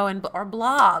 you know, and or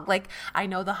blog. Like, I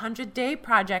know the 100-day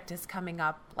project is coming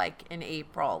up like in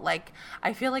April. Like,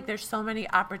 I feel like there's so many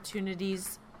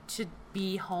opportunities to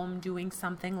be home doing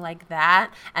something like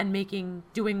that and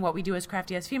doing what we do as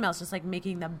crafty as females, just like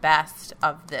making the best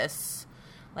of this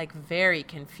like very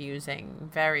confusing,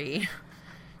 very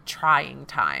trying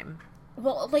time.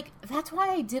 Well, like, that's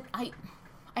why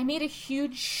I made a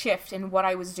huge shift in what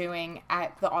I was doing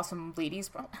at the Awesome Ladies.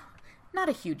 Not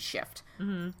a huge shift.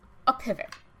 Mm-hmm. A pivot.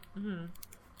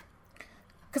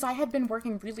 Because I had been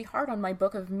working really hard on my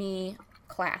Book of Me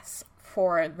class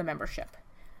for the membership.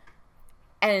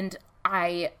 And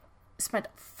I spent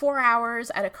 4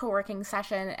 hours at a co-working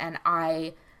session, and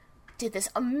I did this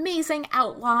amazing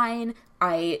outline.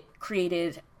 I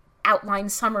created outline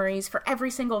summaries for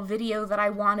every single video that I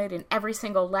wanted in every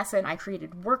single lesson. I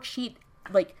created worksheet,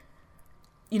 like,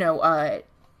 you know,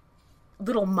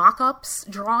 little mock-ups,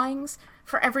 drawings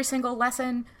for every single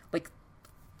lesson. Like,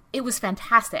 it was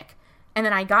fantastic. And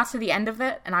then I got to the end of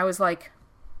it, and I was like,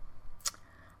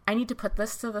 I need to put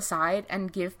this to the side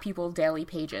and give people daily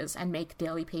pages and make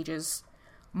daily pages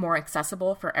more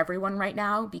accessible for everyone right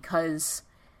now, because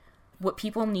what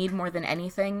people need more than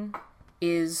anything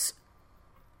is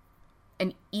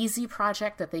an easy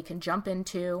project that they can jump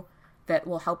into that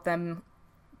will help them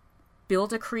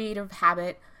build a creative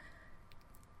habit,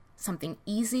 something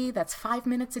easy that's 5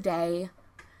 minutes a day,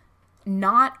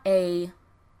 not a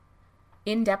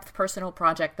in-depth personal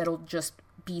project that'll just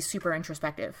be super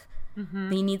introspective. Mm-hmm.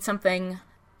 They need something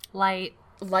light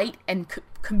and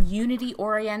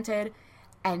community-oriented,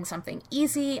 and something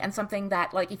easy, and something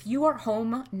that, like, if you are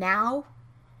home now,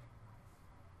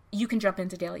 you can jump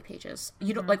into daily pages.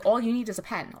 You don't, like, all you need is a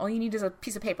pen. All you need is a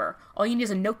piece of paper. All you need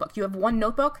is a notebook. You have one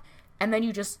notebook, and then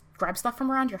you just grab stuff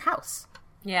from around your house.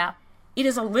 Yeah. It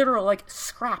is a literal, like,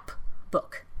 scrap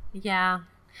book. Yeah.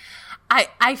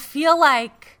 I feel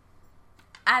like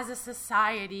as a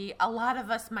society, a lot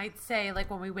of us might say, like,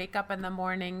 when we wake up in the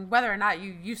morning, whether or not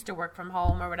you used to work from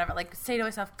home or whatever, like, say to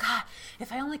yourself, God,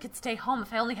 if I only could stay home,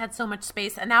 if I only had so much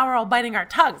space. And now we're all biting our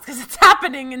tongues because it's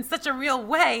happening in such a real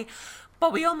way.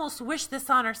 But we almost wish this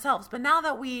on ourselves. But now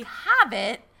that we have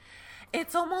it,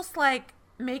 it's almost like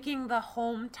making the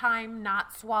home time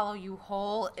not swallow you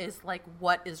whole is like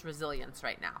what is resilience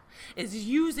right now. Is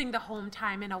using the home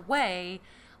time in a way,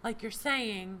 like you're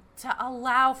saying, to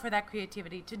allow for that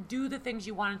creativity, to do the things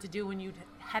you wanted to do when you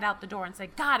head out the door and say,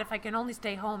 God, if I can only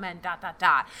stay home and ...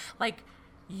 Like,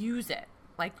 use it.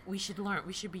 Like, we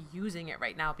should be using it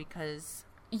right now because...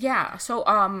 Yeah, so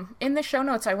in the show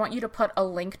notes, I want you to put a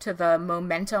link to the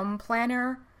Momentum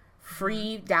Planner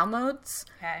free downloads.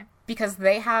 Okay. Because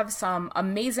they have some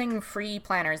amazing free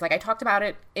planners. Like, I talked about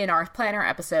it in our planner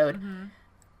episode.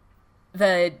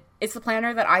 Mm-hmm. It's the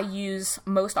planner that I use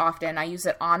most often. I use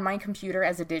it on my computer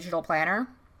as a digital planner.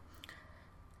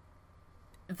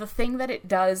 The thing that it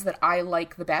does that I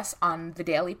like the best on the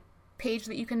daily page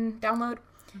that you can download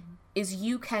is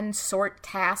you can sort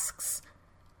tasks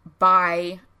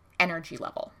by energy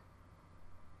level.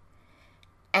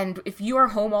 And if you are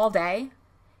home all day,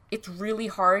 it's really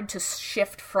hard to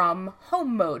shift from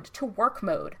home mode to work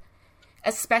mode,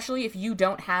 especially if you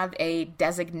don't have a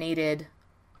designated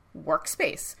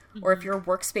workspace, or if your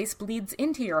workspace bleeds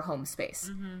into your home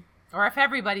space. Or if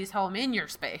everybody's home in your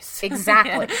space.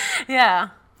 Exactly. Yeah.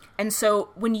 And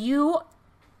so when you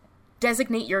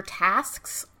designate your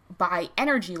tasks by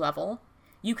energy level,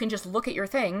 you can just look at your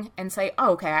thing and say,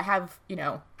 oh, okay, I have,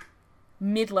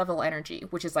 mid-level energy,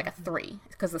 which is like a 3,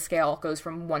 because the scale goes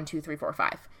from 1, 2, 3, 4,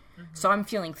 5. So I'm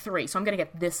feeling 3, so I'm going to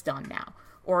get this done now.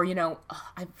 Or,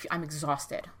 I'm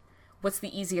exhausted. What's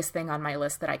the easiest thing on my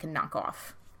list that I can knock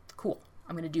off? Cool.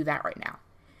 I'm going to do that right now.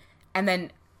 And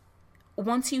then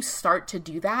once you start to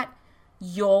do that,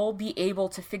 you'll be able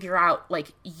to figure out,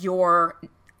 like, your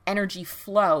energy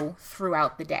flow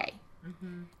throughout the day.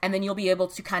 And then you'll be able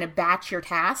to kind of batch your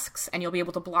tasks, and you'll be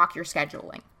able to block your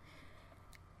scheduling.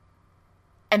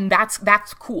 And that's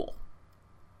cool.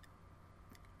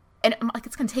 And, like,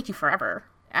 it's going to take you forever.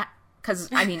 Because,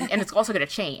 and it's also going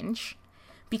to change.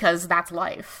 Because that's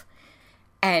life.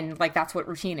 And, like, that's what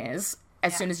routine is.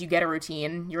 As soon as you get a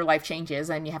routine, your life changes,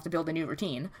 and you have to build a new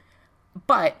routine.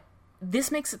 But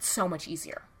this makes it so much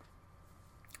easier.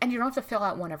 And you don't have to fill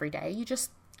out one every day. You just...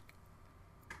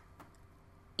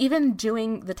 Even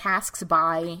doing the tasks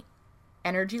by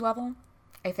energy level,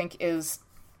 I think, is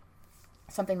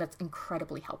something that's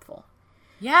incredibly helpful.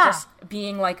 Yeah. Just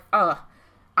being like,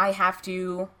 I have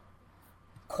to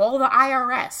call the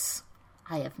IRS.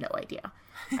 I have no idea.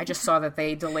 I just saw that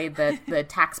they delayed the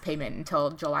tax payment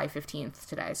until July 15th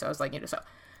today. So I was like,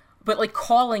 but like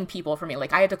calling people for me,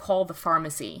 like I had to call the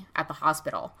pharmacy at the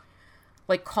hospital.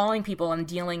 Like calling people and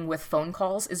dealing with phone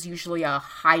calls is usually a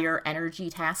higher energy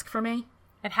task for me.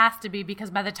 It has to be, because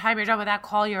by the time you're done with that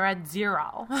call, you're at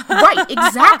 0. Right,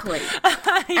 exactly.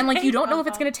 And like you don't know if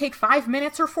it's going to take 5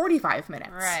 minutes or 45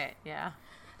 minutes. Right, yeah.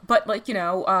 But like,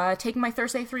 taking my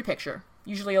Thursday 3 picture,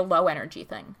 usually a low energy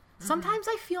thing. Sometimes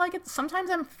I feel like sometimes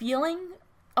I'm feeling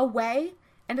a way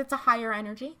and it's a higher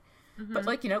energy. But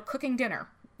like, cooking dinner,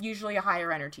 usually a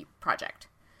higher energy project.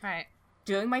 Right.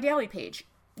 Doing my daily page,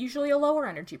 usually a lower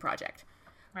energy project.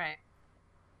 Right.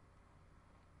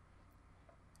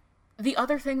 The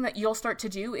other thing that you'll start to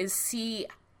do is see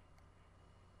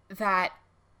that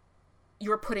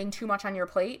you're putting too much on your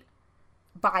plate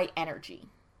by energy.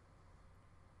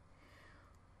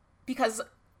 Because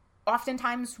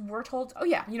oftentimes we're told, oh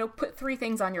yeah, put 3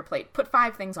 things on your plate, put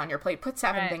 5 things on your plate, put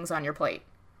 7 things on your plate.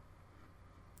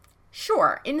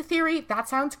 Sure, in theory, that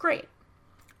sounds great.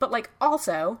 But like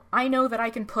also, I know that I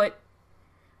can put,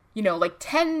 like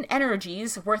 10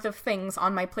 energies worth of things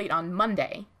on my plate on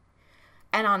Monday.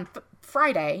 And on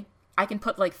Friday, I can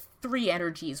put like 3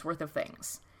 energies worth of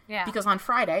things. Yeah. Because on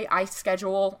Friday, I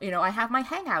schedule, I have my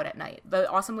hangout at night. The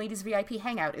Awesome Ladies VIP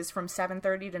hangout is from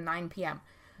 7:30 to 9 p.m.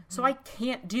 So I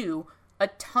can't do a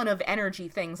ton of energy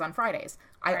things on Fridays.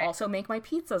 I also make my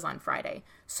pizzas on Friday.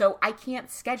 So I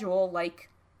can't schedule like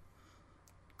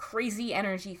crazy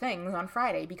energy things on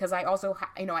Friday because I also,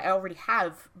 I already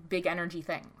have big energy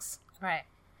things. Right.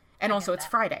 And also it's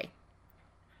Friday.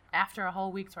 After a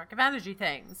whole week's work of energy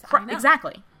things.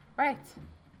 Exactly. Right.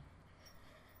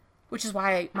 Which is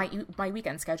why my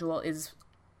weekend schedule is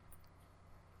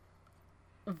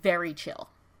very chill.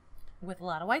 With a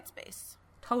lot of white space.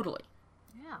 Totally.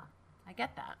 Yeah, I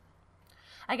get that.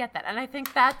 And I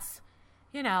think that's,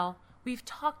 we've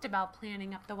talked about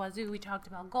planning up the wazoo. We talked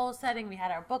about goal setting. We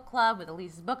had our book club with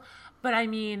Elise's book. But I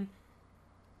mean,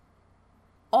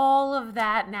 all of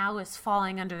that now is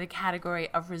falling under the category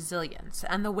of resilience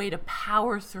and the way to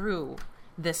power through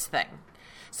this thing.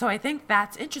 So I think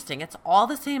that's interesting. It's all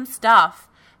the same stuff,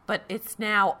 but it's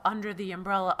now under the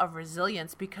umbrella of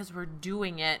resilience because we're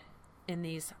doing it in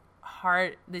this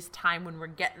time when we're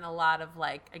getting a lot of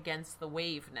like against the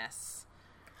waveness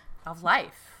of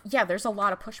life. Yeah, there's a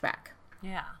lot of pushback.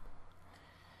 Yeah.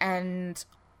 And,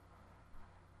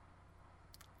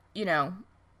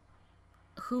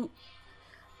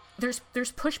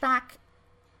 there's pushback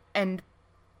and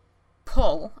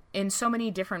pull in so many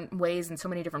different ways in so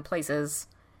many different places.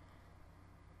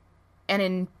 And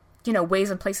in,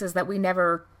 ways and places that we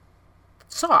never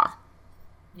saw.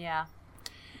 Yeah.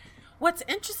 What's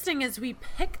interesting is we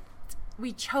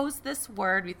chose this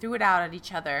word, we threw it out at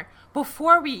each other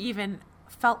before we even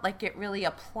felt like it really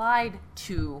applied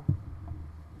to.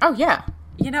 Oh, yeah.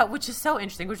 Which is so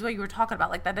interesting, which is what you were talking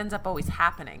about. Like, that ends up always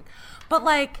happening. But,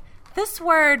 like, this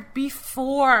word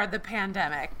before the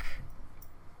pandemic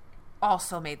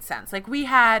also made sense. Like, we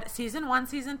had season 1,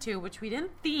 season 2, which we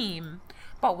didn't theme,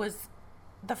 but was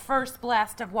the first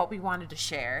blast of what we wanted to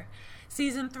share.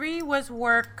 Season 3 was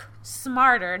work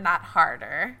smarter, not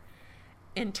harder,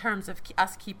 in terms of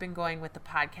us keeping going with the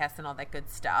podcast and all that good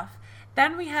stuff.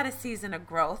 Then we had a season of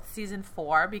growth, season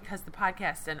 4, because the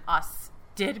podcast and us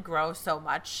did grow so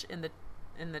much in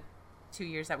the 2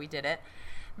 years that we did it.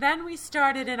 Then we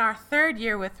started in our 3rd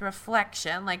year with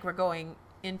reflection, like we're going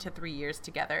into 3 years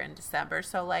together in December.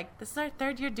 So like this is our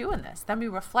 3rd year doing this. Then we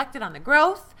reflected on the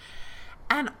growth,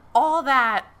 and all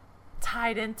that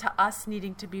tied into us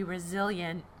needing to be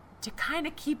resilient to kind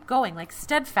of keep going. Like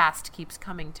steadfast keeps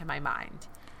coming to my mind.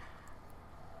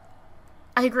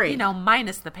 I agree.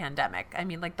 Minus the pandemic. I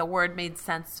mean, like the word made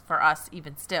sense for us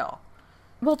even still.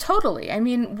 Well, totally. I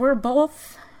mean, we're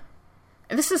both...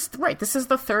 This is the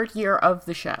 3rd year of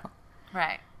the show.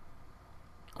 Right.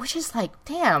 Which is like,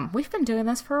 damn, we've been doing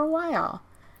this for a while.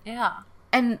 Yeah.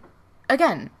 And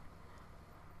again,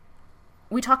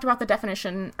 we talked about the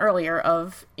definition earlier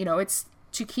of, it's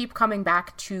to keep coming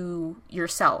back to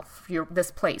yourself,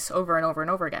 this place over and over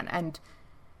and over again. And,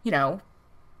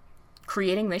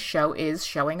 creating this show is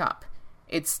showing up.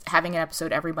 It's having an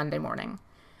episode every Monday morning.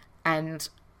 And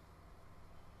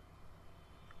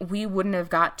we wouldn't have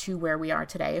got to where we are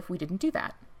today if we didn't do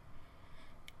that.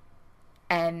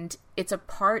 And it's a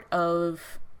part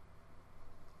of,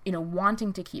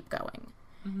 wanting to keep going.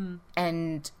 Mm-hmm.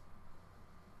 And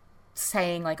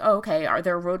saying like, oh, okay, are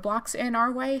there roadblocks in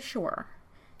our way? Sure.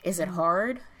 Is it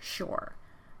hard? Sure.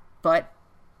 But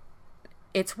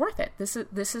it's worth it. This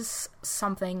is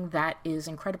something that is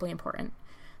incredibly important.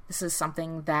 This is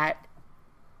something that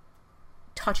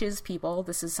touches people.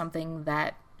 This is something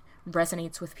that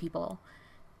resonates with people.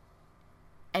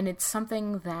 And it's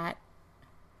something that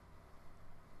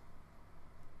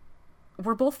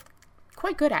we're both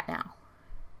quite good at now.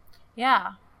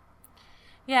 Yeah.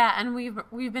 Yeah, and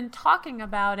we've been talking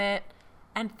about it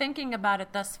and thinking about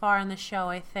it thus far in the show,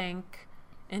 I think,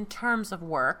 in terms of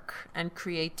work and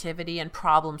creativity and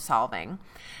problem solving.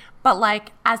 But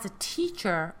like as a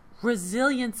teacher,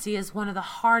 resiliency is one of the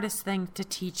hardest things to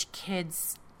teach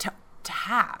kids to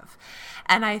have.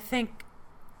 And I think,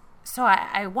 so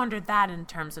I wondered that in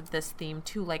terms of this theme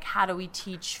too, like how do we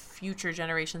teach future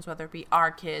generations, whether it be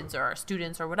our kids or our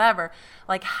students or whatever,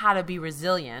 like how to be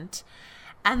resilient.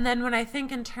 And then when I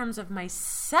think in terms of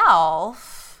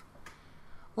myself,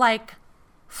 like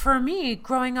for me,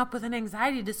 growing up with an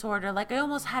anxiety disorder, like I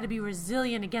almost had to be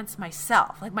resilient against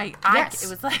myself. Like it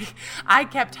was like I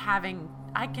kept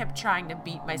trying to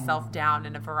beat myself down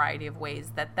in a variety of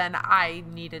ways that then I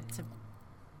needed to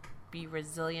be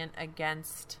resilient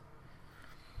against.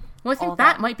 Well, I think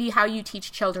that might be how you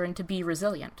teach children to be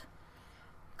resilient.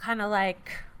 Kind of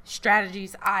like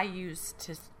strategies I use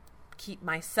to keep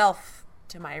myself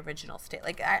to my original state.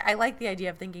 Like I like the idea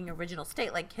of thinking original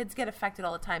state. Like kids get affected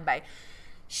all the time by,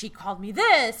 she called me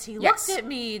this, he looked at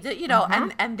me, you know,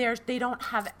 and they don't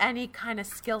have any kind of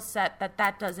skill set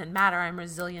that doesn't matter. I'm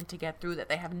resilient to get through that.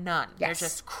 They have none. Yes.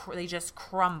 They just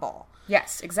crumble.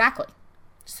 Yes, exactly.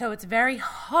 So it's very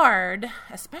hard,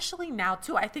 especially now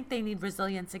too. I think they need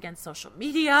resilience against social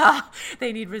media.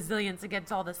 They need resilience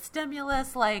against all the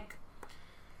stimulus, like.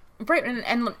 Right,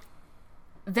 and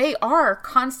they are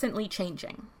constantly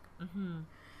changing. Mm-hmm.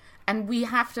 And we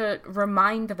have to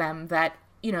remind them that,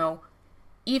 you know,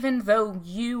 even though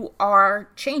you are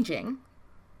changing,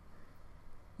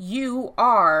 you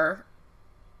are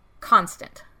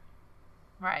constant.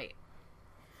 Right.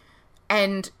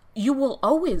 And you will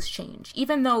always change.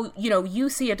 Even though, you know, you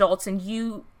see adults and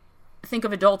you think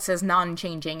of adults as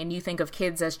non-changing and you think of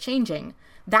kids as changing,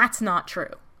 that's not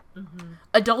true. Mm-hmm.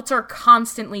 Adults are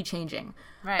constantly changing.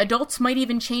 Right. Adults might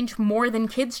even change more than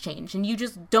kids change, and you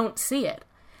just don't see it.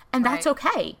 And that's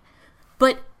okay.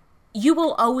 But you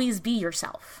will always be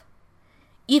yourself.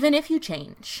 Even if you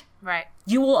change. Right.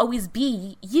 You will always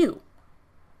be you.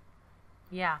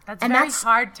 Yeah, that's very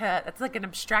hard to, that's like an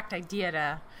abstract idea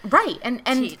to and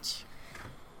teach.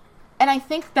 And I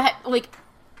think that, like,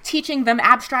 teaching them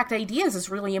abstract ideas is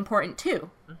really important,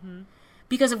 too. Mm-hmm.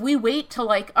 Because if we wait till,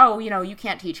 like, oh, you know, you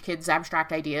can't teach kids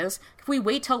abstract ideas. If we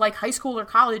wait till, like, high school or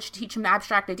college to teach them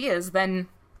abstract ideas, then.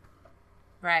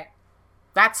 Right.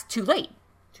 That's too late.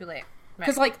 Too late.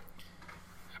 Because, like.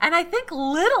 And I think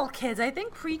little kids, I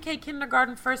think pre-K,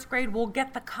 kindergarten, first grade will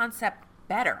get the concept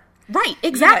better. Right,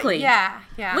 exactly. Yeah.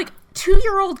 Like,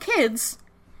 2-year-old kids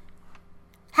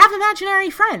have imaginary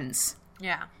friends.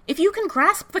 Yeah. If you can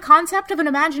grasp the concept of an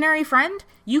imaginary friend,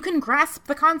 you can grasp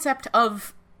the concept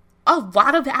of a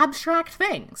lot of abstract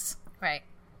things. Right.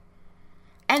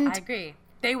 And I agree.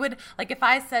 They would, like, if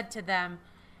I said to them,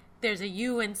 there's a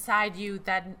you inside you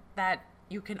that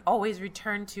you can always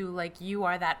return to, like, you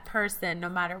are that person no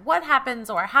matter what happens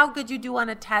or how good you do on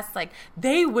a test, like,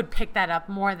 they would pick that up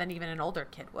more than even an older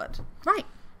kid would. Right.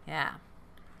 Yeah.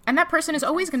 And that person is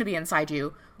always going to be inside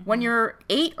you when you're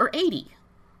 8 or 80.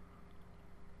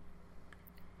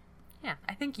 Yeah,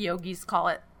 I think yogis call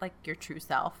it, like, your true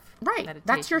self. Right.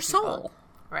 That's your soul. People.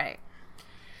 Right.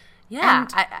 Yeah.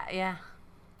 And, yeah.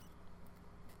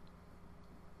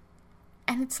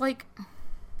 And it's like,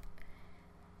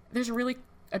 there's a really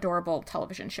adorable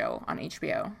television show on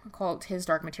HBO called His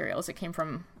Dark Materials. It came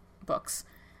from books.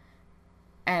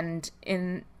 And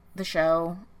in the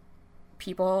show,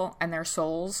 people and their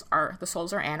souls are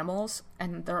animals,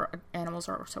 and their animals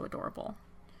are so adorable.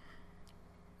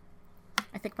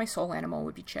 I think my soul animal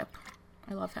would be Chip.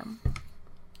 I love him.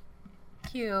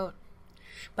 Cute.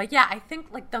 But yeah, I think,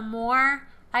 like, the more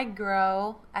I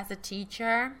grow as a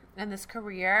teacher in this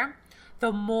career,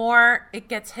 the more it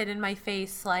gets hit in my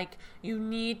face, like, you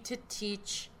need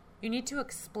to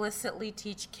explicitly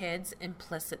teach kids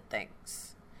implicit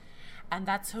things. And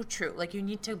that's so true. Like, you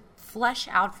need to flesh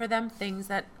out for them things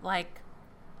that, like,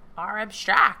 are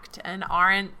abstract and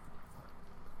aren't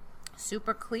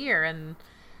super clear. And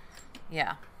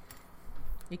yeah,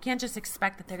 you can't just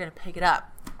expect that they're going to pick it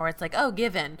up, or it's like, oh,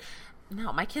 given.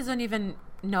 No, my kids don't even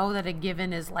know that a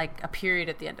given is like a period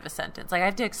at the end of a sentence. Like, I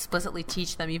have to explicitly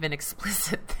teach them even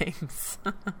explicit things.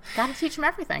 Gotta teach them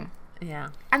everything. Yeah.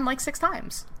 And like 6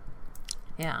 times.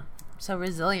 Yeah. So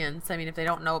resilience, I mean, if they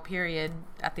don't know a period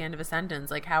at the end of a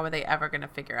sentence, like, how are they ever going to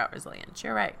figure out resilience?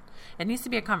 You're right. It needs to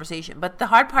be a conversation. But the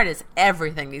hard part is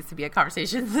everything needs to be a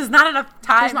conversation. There's not enough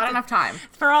time. There's not enough time.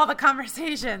 For all the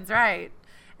conversations, right.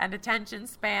 and attention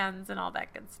spans and all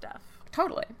that good stuff.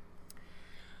 Totally.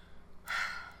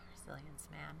 Resilience,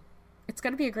 man. It's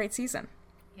going to be a great season.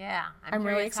 Yeah. I'm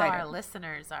really excited. How our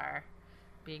listeners are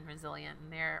being resilient in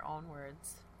their own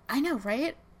words. I know,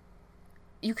 right?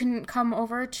 You can come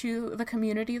over to the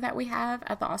community that we have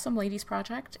at the Awesome Ladies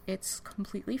Project. It's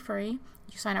completely free.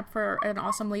 You sign up for an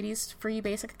Awesome Ladies free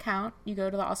basic account. You go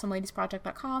to the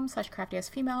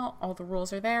awesomeladiesproject.com/craftyasfemale. All the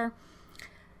rules are there.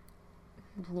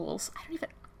 Rules?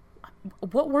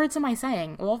 What words am I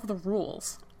saying? All of the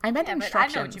rules. I meant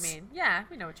instructions. I know what you mean. Yeah,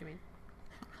 we know what you mean.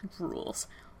 Rules.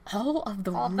 All of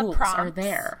the rules are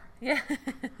there. Yeah.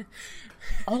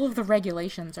 All of the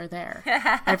regulations are there.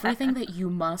 Everything that you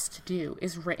must do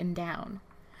is written down.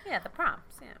 Yeah, the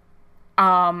prompts, yeah.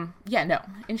 Yeah, no.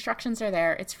 Instructions are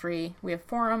there. It's free. We have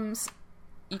forums.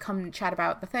 You come chat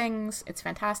about the things. It's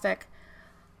fantastic.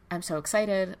 I'm so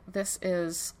excited.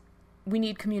 We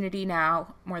need community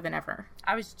now more than ever.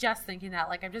 I was just thinking that,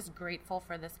 like, I'm just grateful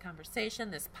for this conversation,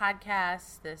 this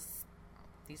podcast,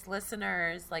 these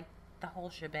listeners, like, the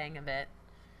whole shebang of it.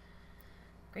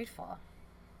 Grateful.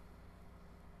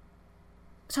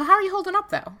 So how are you holding up,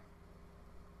 though?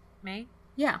 Me?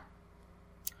 Yeah.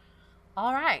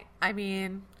 All right. I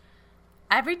mean,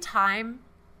 every time,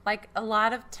 like, a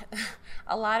lot of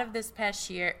this past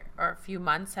year or a few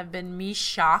months have been me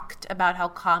shocked about how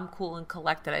calm, cool, and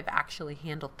collected I've actually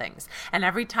handled things. And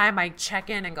every time I check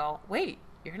in and go, wait,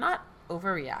 you're not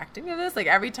overreacting to this? Like,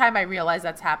 every time I realize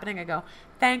that's happening, I go,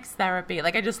 thanks, therapy.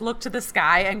 Like, I just look to the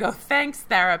sky and go, thanks,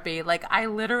 therapy. Like, I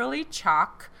literally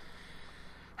chalk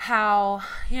how,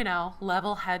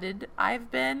 level-headed I've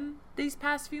been these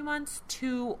past few months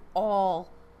to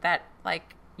all that,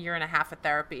 like, year and a half of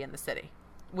therapy in the city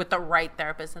with the right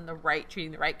therapist and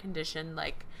treating the right condition.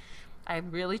 Like, I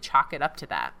really chalk it up to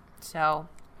that. So,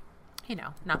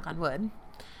 knock on wood,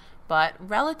 but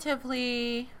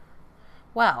relatively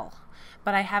well.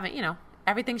 But I haven't,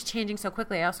 everything's changing so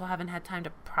quickly. I also haven't had time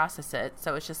to process it.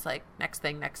 So it's just like next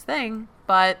thing.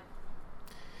 But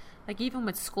like, even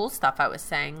with school stuff, I was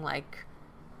saying, like,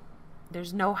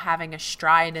 there's no having a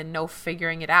stride and no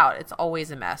figuring it out. It's always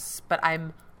a mess, but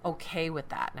I'm okay with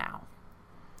that now.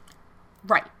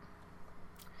 Right.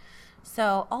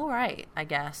 So, all right, I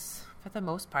guess. For the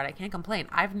most part, I can't complain.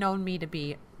 I've known me to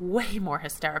be way more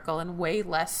hysterical and way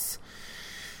less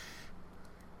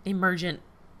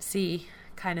emergency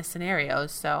kind of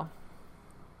scenarios, so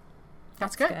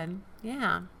that's good.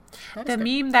 Yeah. The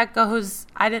meme that goes,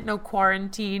 I didn't know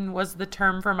quarantine was the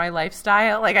term for my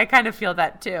lifestyle. Like, I kind of feel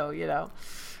that too,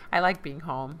 I like being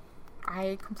home.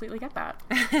 I completely get that.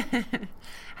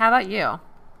 How about you?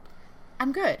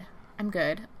 I'm good.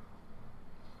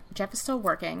 Jeff is still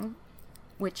working,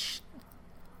 which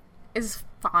is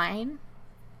fine.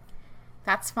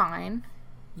 That's fine.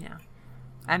 Yeah.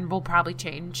 And will probably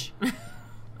change.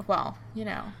 Well,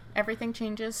 everything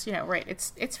changes. Right.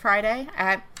 It's Friday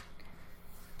at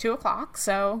 2:00,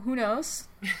 so who knows?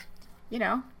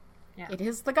 Yeah. It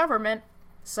is the government,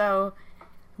 so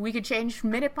we could change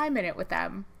minute by minute with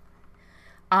them.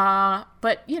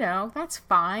 But that's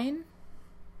fine.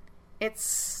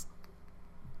 It's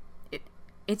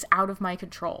out of my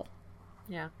control.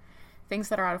 Yeah. Things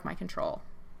that are out of my control.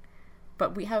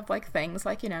 But we have, like, things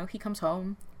like, he comes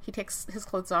home, he takes his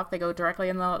clothes off, they go directly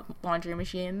in the laundry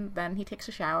machine, then he takes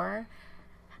a shower,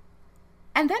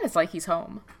 and then it's like he's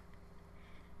home.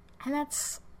 And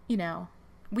that's,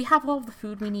 we have all of the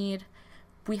food we need.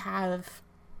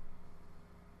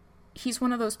 He's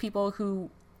one of those people who,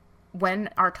 when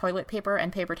our toilet paper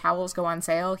and paper towels go on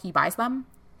sale, he buys them.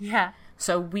 Yeah.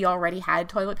 So we already had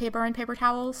toilet paper and paper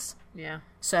towels. Yeah.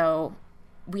 So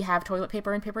we have toilet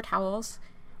paper and paper towels.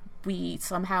 We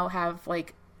somehow have,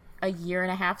 like, a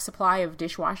 1.5-year supply of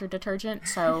dishwasher detergent.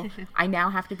 So I now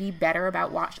have to be better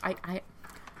about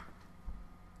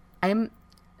I'm,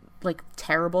 like,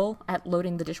 terrible at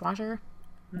loading the dishwasher.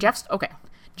 Mm-hmm.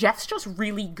 Jeff's just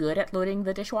really good at loading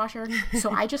the dishwasher. So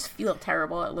I just feel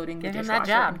terrible at loading the dishwasher. Give him that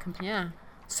job. Yeah.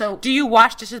 So do you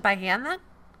wash dishes by hand then?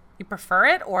 You prefer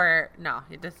it, or no?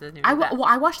 It just doesn't even Well,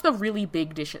 I wash the really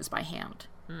big dishes by hand,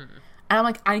 and I'm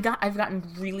like, I've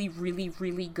gotten really, really,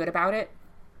 really good about it,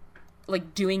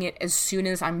 like, doing it as soon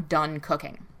as I'm done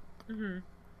cooking. Mm-hmm.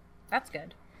 That's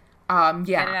good. Yeah.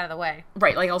 Get it out of the way.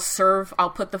 Right, like, I'll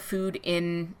put the food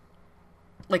in,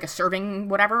 like, a serving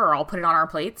whatever, or I'll put it on our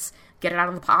plates, get it out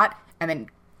of the pot, and then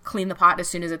clean the pot as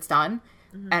soon as it's done,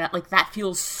 and, like, that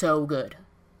feels so good.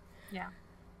 Yeah.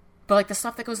 But, like, the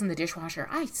stuff that goes in the dishwasher,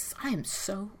 I am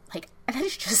so, like, that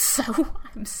is just so,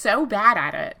 I'm so bad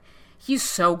at it. He's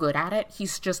so good at it.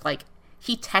 He's just, like,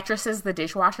 he Tetrises the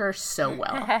dishwasher so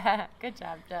well. Good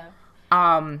job, Jeff.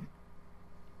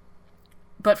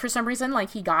 But for some reason,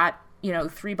 like, he got,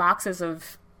 3 boxes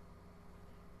of,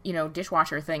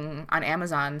 dishwasher thing on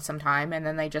Amazon sometime, and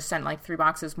then they just sent, like, 3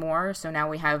 boxes more, so now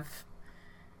we have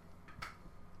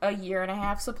a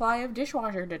 1.5-year supply of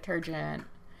dishwasher detergent.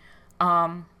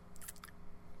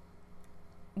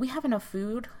 We have enough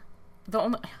food.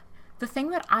 The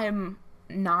thing that I'm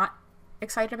not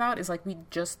excited about is, like,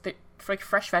 like,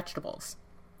 fresh vegetables.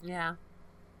 Yeah.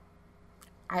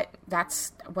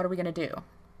 What are we gonna do?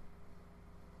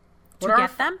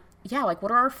 Get them? Yeah, like,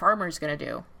 what are our farmers gonna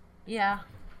do? Yeah.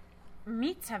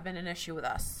 Meats have been an issue with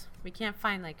us. We can't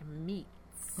find, like, meats.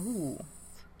 Ooh.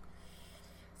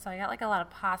 So I got, like, a lot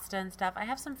of pasta and stuff. I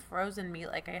have some frozen meat.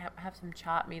 Like, I have some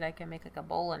chopped meat. I can make, like, a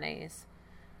bolognese.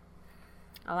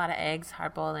 A lot of eggs,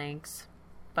 hard-boiled eggs.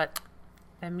 But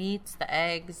the meats, the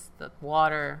eggs, the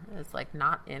water is, like,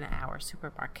 not in our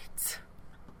supermarkets.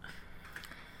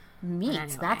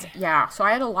 Meats, anyway. So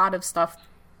I had a lot of stuff.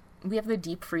 We have the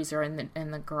deep freezer in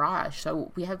the garage,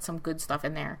 so we had some good stuff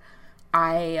in there.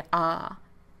 I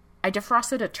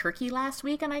defrosted a turkey last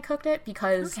week and I cooked it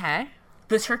because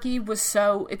the turkey was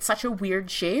it's such a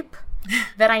weird shape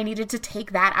that I needed to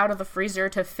take that out of the freezer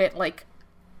to fit, like,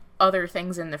 other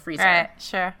things in the freezer. Right,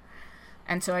 sure.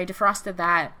 And so I defrosted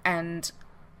that and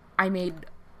I made,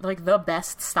 like, the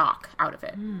best stock out of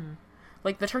it.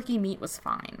 Like, the turkey meat was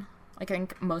fine. Like, I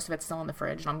think most of it's still in the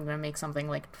fridge and I'm gonna make something,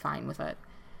 like, fine with it.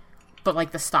 But,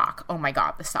 like, the stock, oh my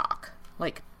god, the stock.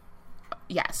 Like,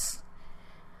 yes.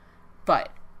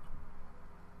 But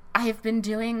I have been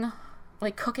doing,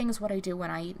 like, cooking is what I do when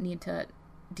I need to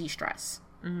de-stress.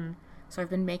 Mm-hmm. So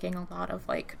I've been making a lot of,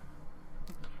 like,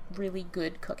 really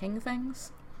good cooking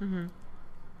things. Mm-hmm.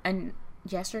 And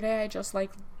yesterday I just,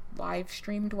 like, live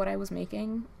streamed what I was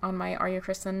making on my Arya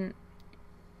Kristen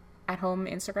at home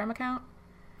Instagram account.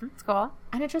 That's cool.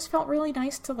 And it just felt really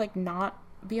nice to, like, not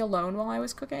be alone while I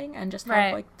was cooking and just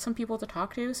have, like, some people to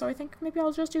talk to. So I think maybe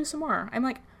I'll just do some more. I'm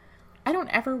like, I don't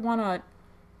ever want to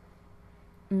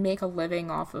make a living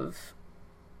off of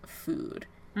food.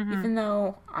 Mm-hmm. Even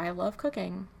though I love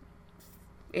cooking.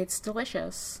 It's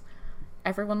delicious.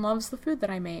 Everyone loves the food that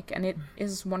I make and it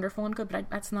is wonderful and good, but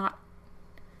that's not...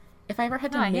 If I ever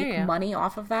had to make money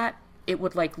off of that, it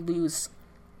would, like, lose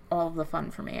all of the fun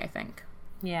for me, I think.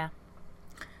 Yeah.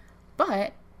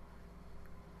 But,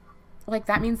 like,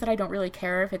 that means that I don't really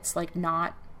care if it's, like,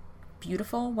 not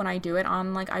beautiful when I do it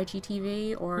on, like,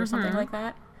 IGTV or something like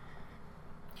that.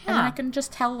 Yeah. And then I can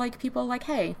just tell, like, people, like,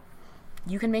 hey,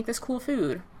 you can make this cool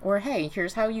food. Or, hey,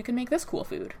 here's how you can make this cool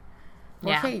food.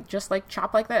 Or, hey, just, like,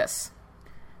 chop like this.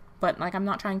 But, like, I'm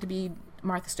not trying to be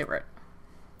Martha Stewart.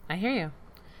 I hear you.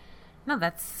 No,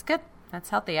 that's good. That's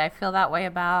healthy. I feel that way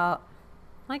about,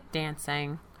 like,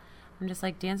 dancing. I'm just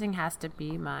like, dancing has to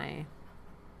be my...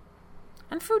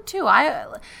 And food, too.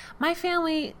 My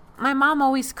family, my mom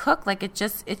always cooked. Like, it's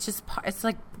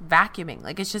like vacuuming.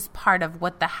 Like, it's just part of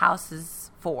what the house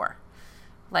is for.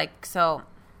 Like, so,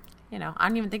 I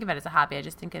don't even think of it as a hobby. I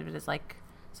just think of it as, like,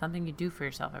 something you do for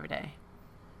yourself every day.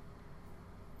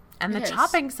 And the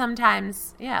chopping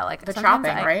sometimes, like... The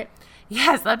chopping, right?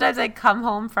 Yeah, sometimes I come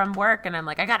home from work and I'm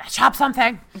like, I gotta chop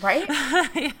something. Right?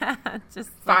 Yeah, just...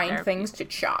 Find things to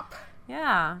chop.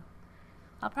 Yeah.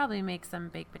 I'll probably make some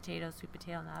baked potatoes, sweet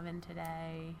potato in the oven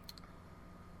today.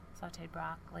 Sauteed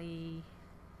broccoli.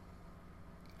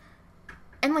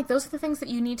 And, like, those are the things that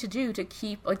you need to do to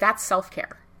keep... Like, that's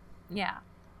self-care. Yeah.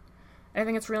 And I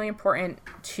think it's really important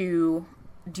to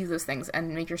do those things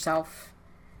and make yourself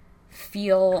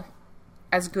feel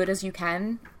as good as you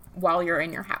can while you're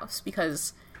in your house.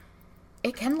 Because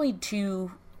it can lead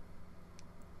to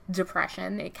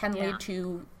depression. It can lead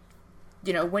to...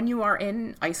 when you are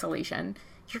in isolation,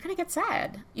 you're going to get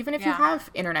sad. Even if you have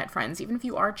internet friends, even if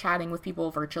you are chatting with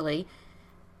people virtually,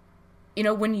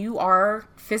 when you are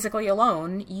physically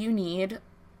alone, you need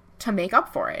to make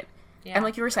up for it. Yeah. And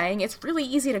like you were saying, it's really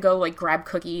easy to go, like, grab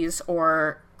cookies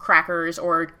or crackers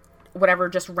or whatever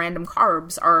just random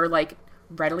carbs are, like,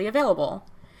 readily available.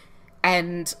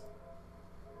 And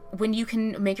when you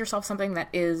can make yourself something that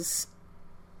is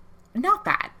not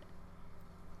that,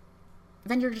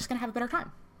 then you're just going to have a better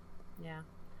time. Yeah.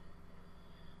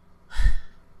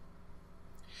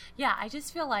 Yeah, I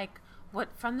just feel like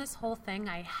from this whole thing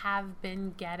I have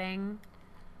been getting,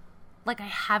 like, I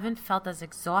haven't felt as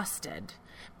exhausted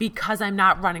because I'm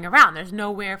not running around. There's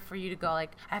nowhere for you to go,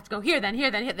 like, I have to go here, then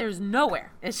here, then here. There's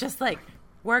nowhere. It's just, like,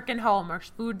 work and home or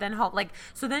food, then home. Like,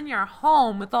 so then you're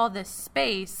home with all this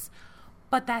space,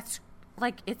 but that's,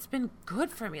 like, it's been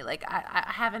good for me. Like,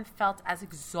 I haven't felt as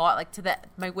exhausted, like, to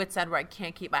my wit's end where I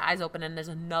can't keep my eyes open and there's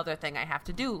another thing I have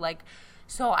to do. Like,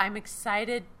 so I'm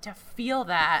excited to feel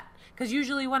that, because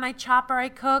usually when I chop or I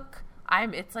cook,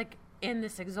 it's like in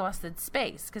this exhausted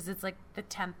space because it's like the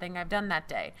 10th thing I've done that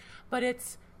day. But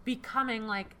it's becoming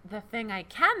like the thing I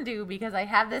can do because I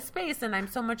have this space and I'm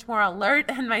so much more alert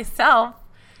in myself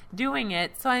doing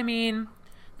it. So, I mean,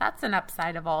 that's an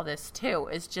upside of all this too,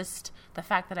 is just the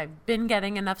fact that I've been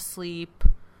getting enough sleep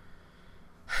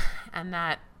and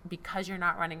that because you're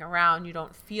not running around, you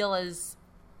don't feel as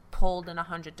pulled in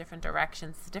 100 different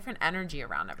directions. It's a different energy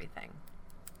around everything.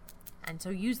 And so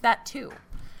use that too.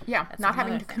 Yeah, that's not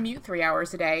having to commute 3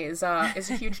 hours a day is a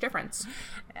huge difference.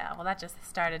 Yeah, well, that just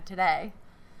started today.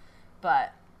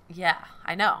 But yeah,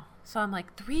 I know. So I'm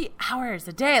like, 3 hours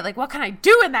a day. Like, what can I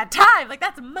do in that time? Like,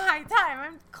 that's my time.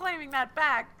 I'm claiming that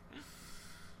back.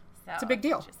 So it's a big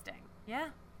deal. Interesting. Yeah,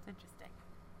 it's interesting.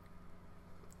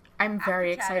 I'm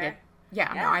very excited.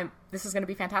 Yeah, no, this is going to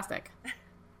be fantastic.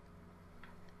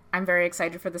 I'm very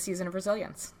excited for the season of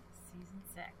Resilience. Season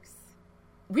 6.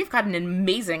 We've got an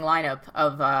amazing lineup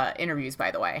of interviews,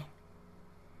 by the way.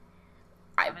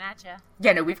 Coming at you.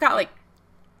 Yeah, no, we've got like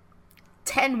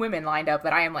 10 women lined up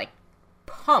that I am like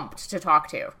pumped to talk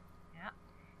to. Yeah.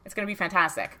 It's going to be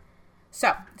fantastic.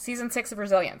 So, season 6 of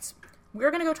Resilience.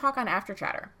 We're going to go talk on After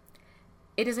Chatter.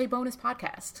 It is a bonus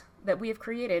podcast that we have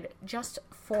created just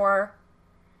for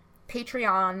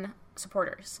Patreon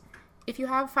supporters. If you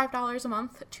have $5 a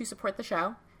month to support the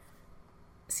show,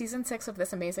 season 6 of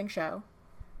this amazing show,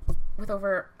 with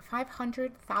over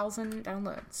 500,000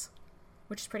 downloads,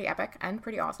 which is pretty epic and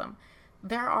pretty awesome.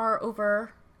 There are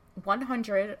over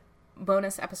 100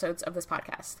 bonus episodes of this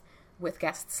podcast with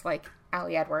guests like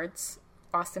Allie Edwards,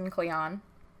 Austin Kleon,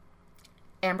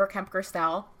 Amber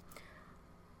Kemp-Gerstel.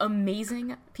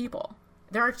 Amazing people.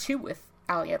 There are 2 with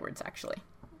Allie Edwards, actually,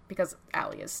 because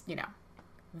Allie is,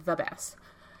 the best.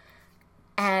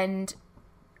 And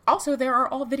also, there are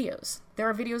all videos. There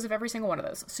are videos of every single one of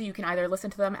those. So you can either listen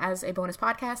to them as a bonus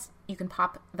podcast, you can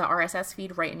pop the RSS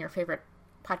feed right in your favorite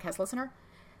podcast listener,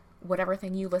 whatever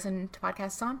thing you listen to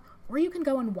podcasts on, or you can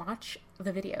go and watch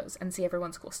the videos and see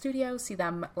everyone's cool studio, see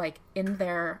them, like, in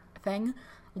their thing.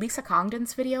 Lisa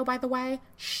Congdon's video, by the way,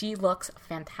 she looks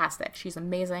fantastic. She's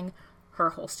amazing. Her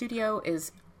whole studio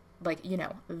is, like,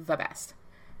 the best.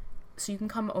 So you can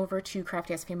come over to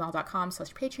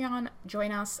craftyasfemale.com/Patreon,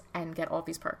 join us, and get all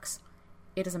these perks.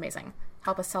 It is amazing.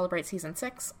 Help us celebrate season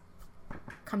 6.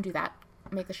 Come do that.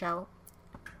 Make the show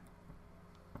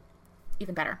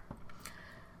even better.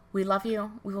 We love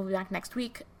you. We will be back next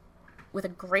week with a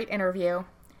great interview.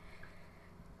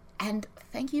 And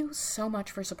thank you so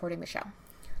much for supporting the show.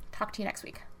 Talk to you next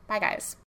week. Bye, guys.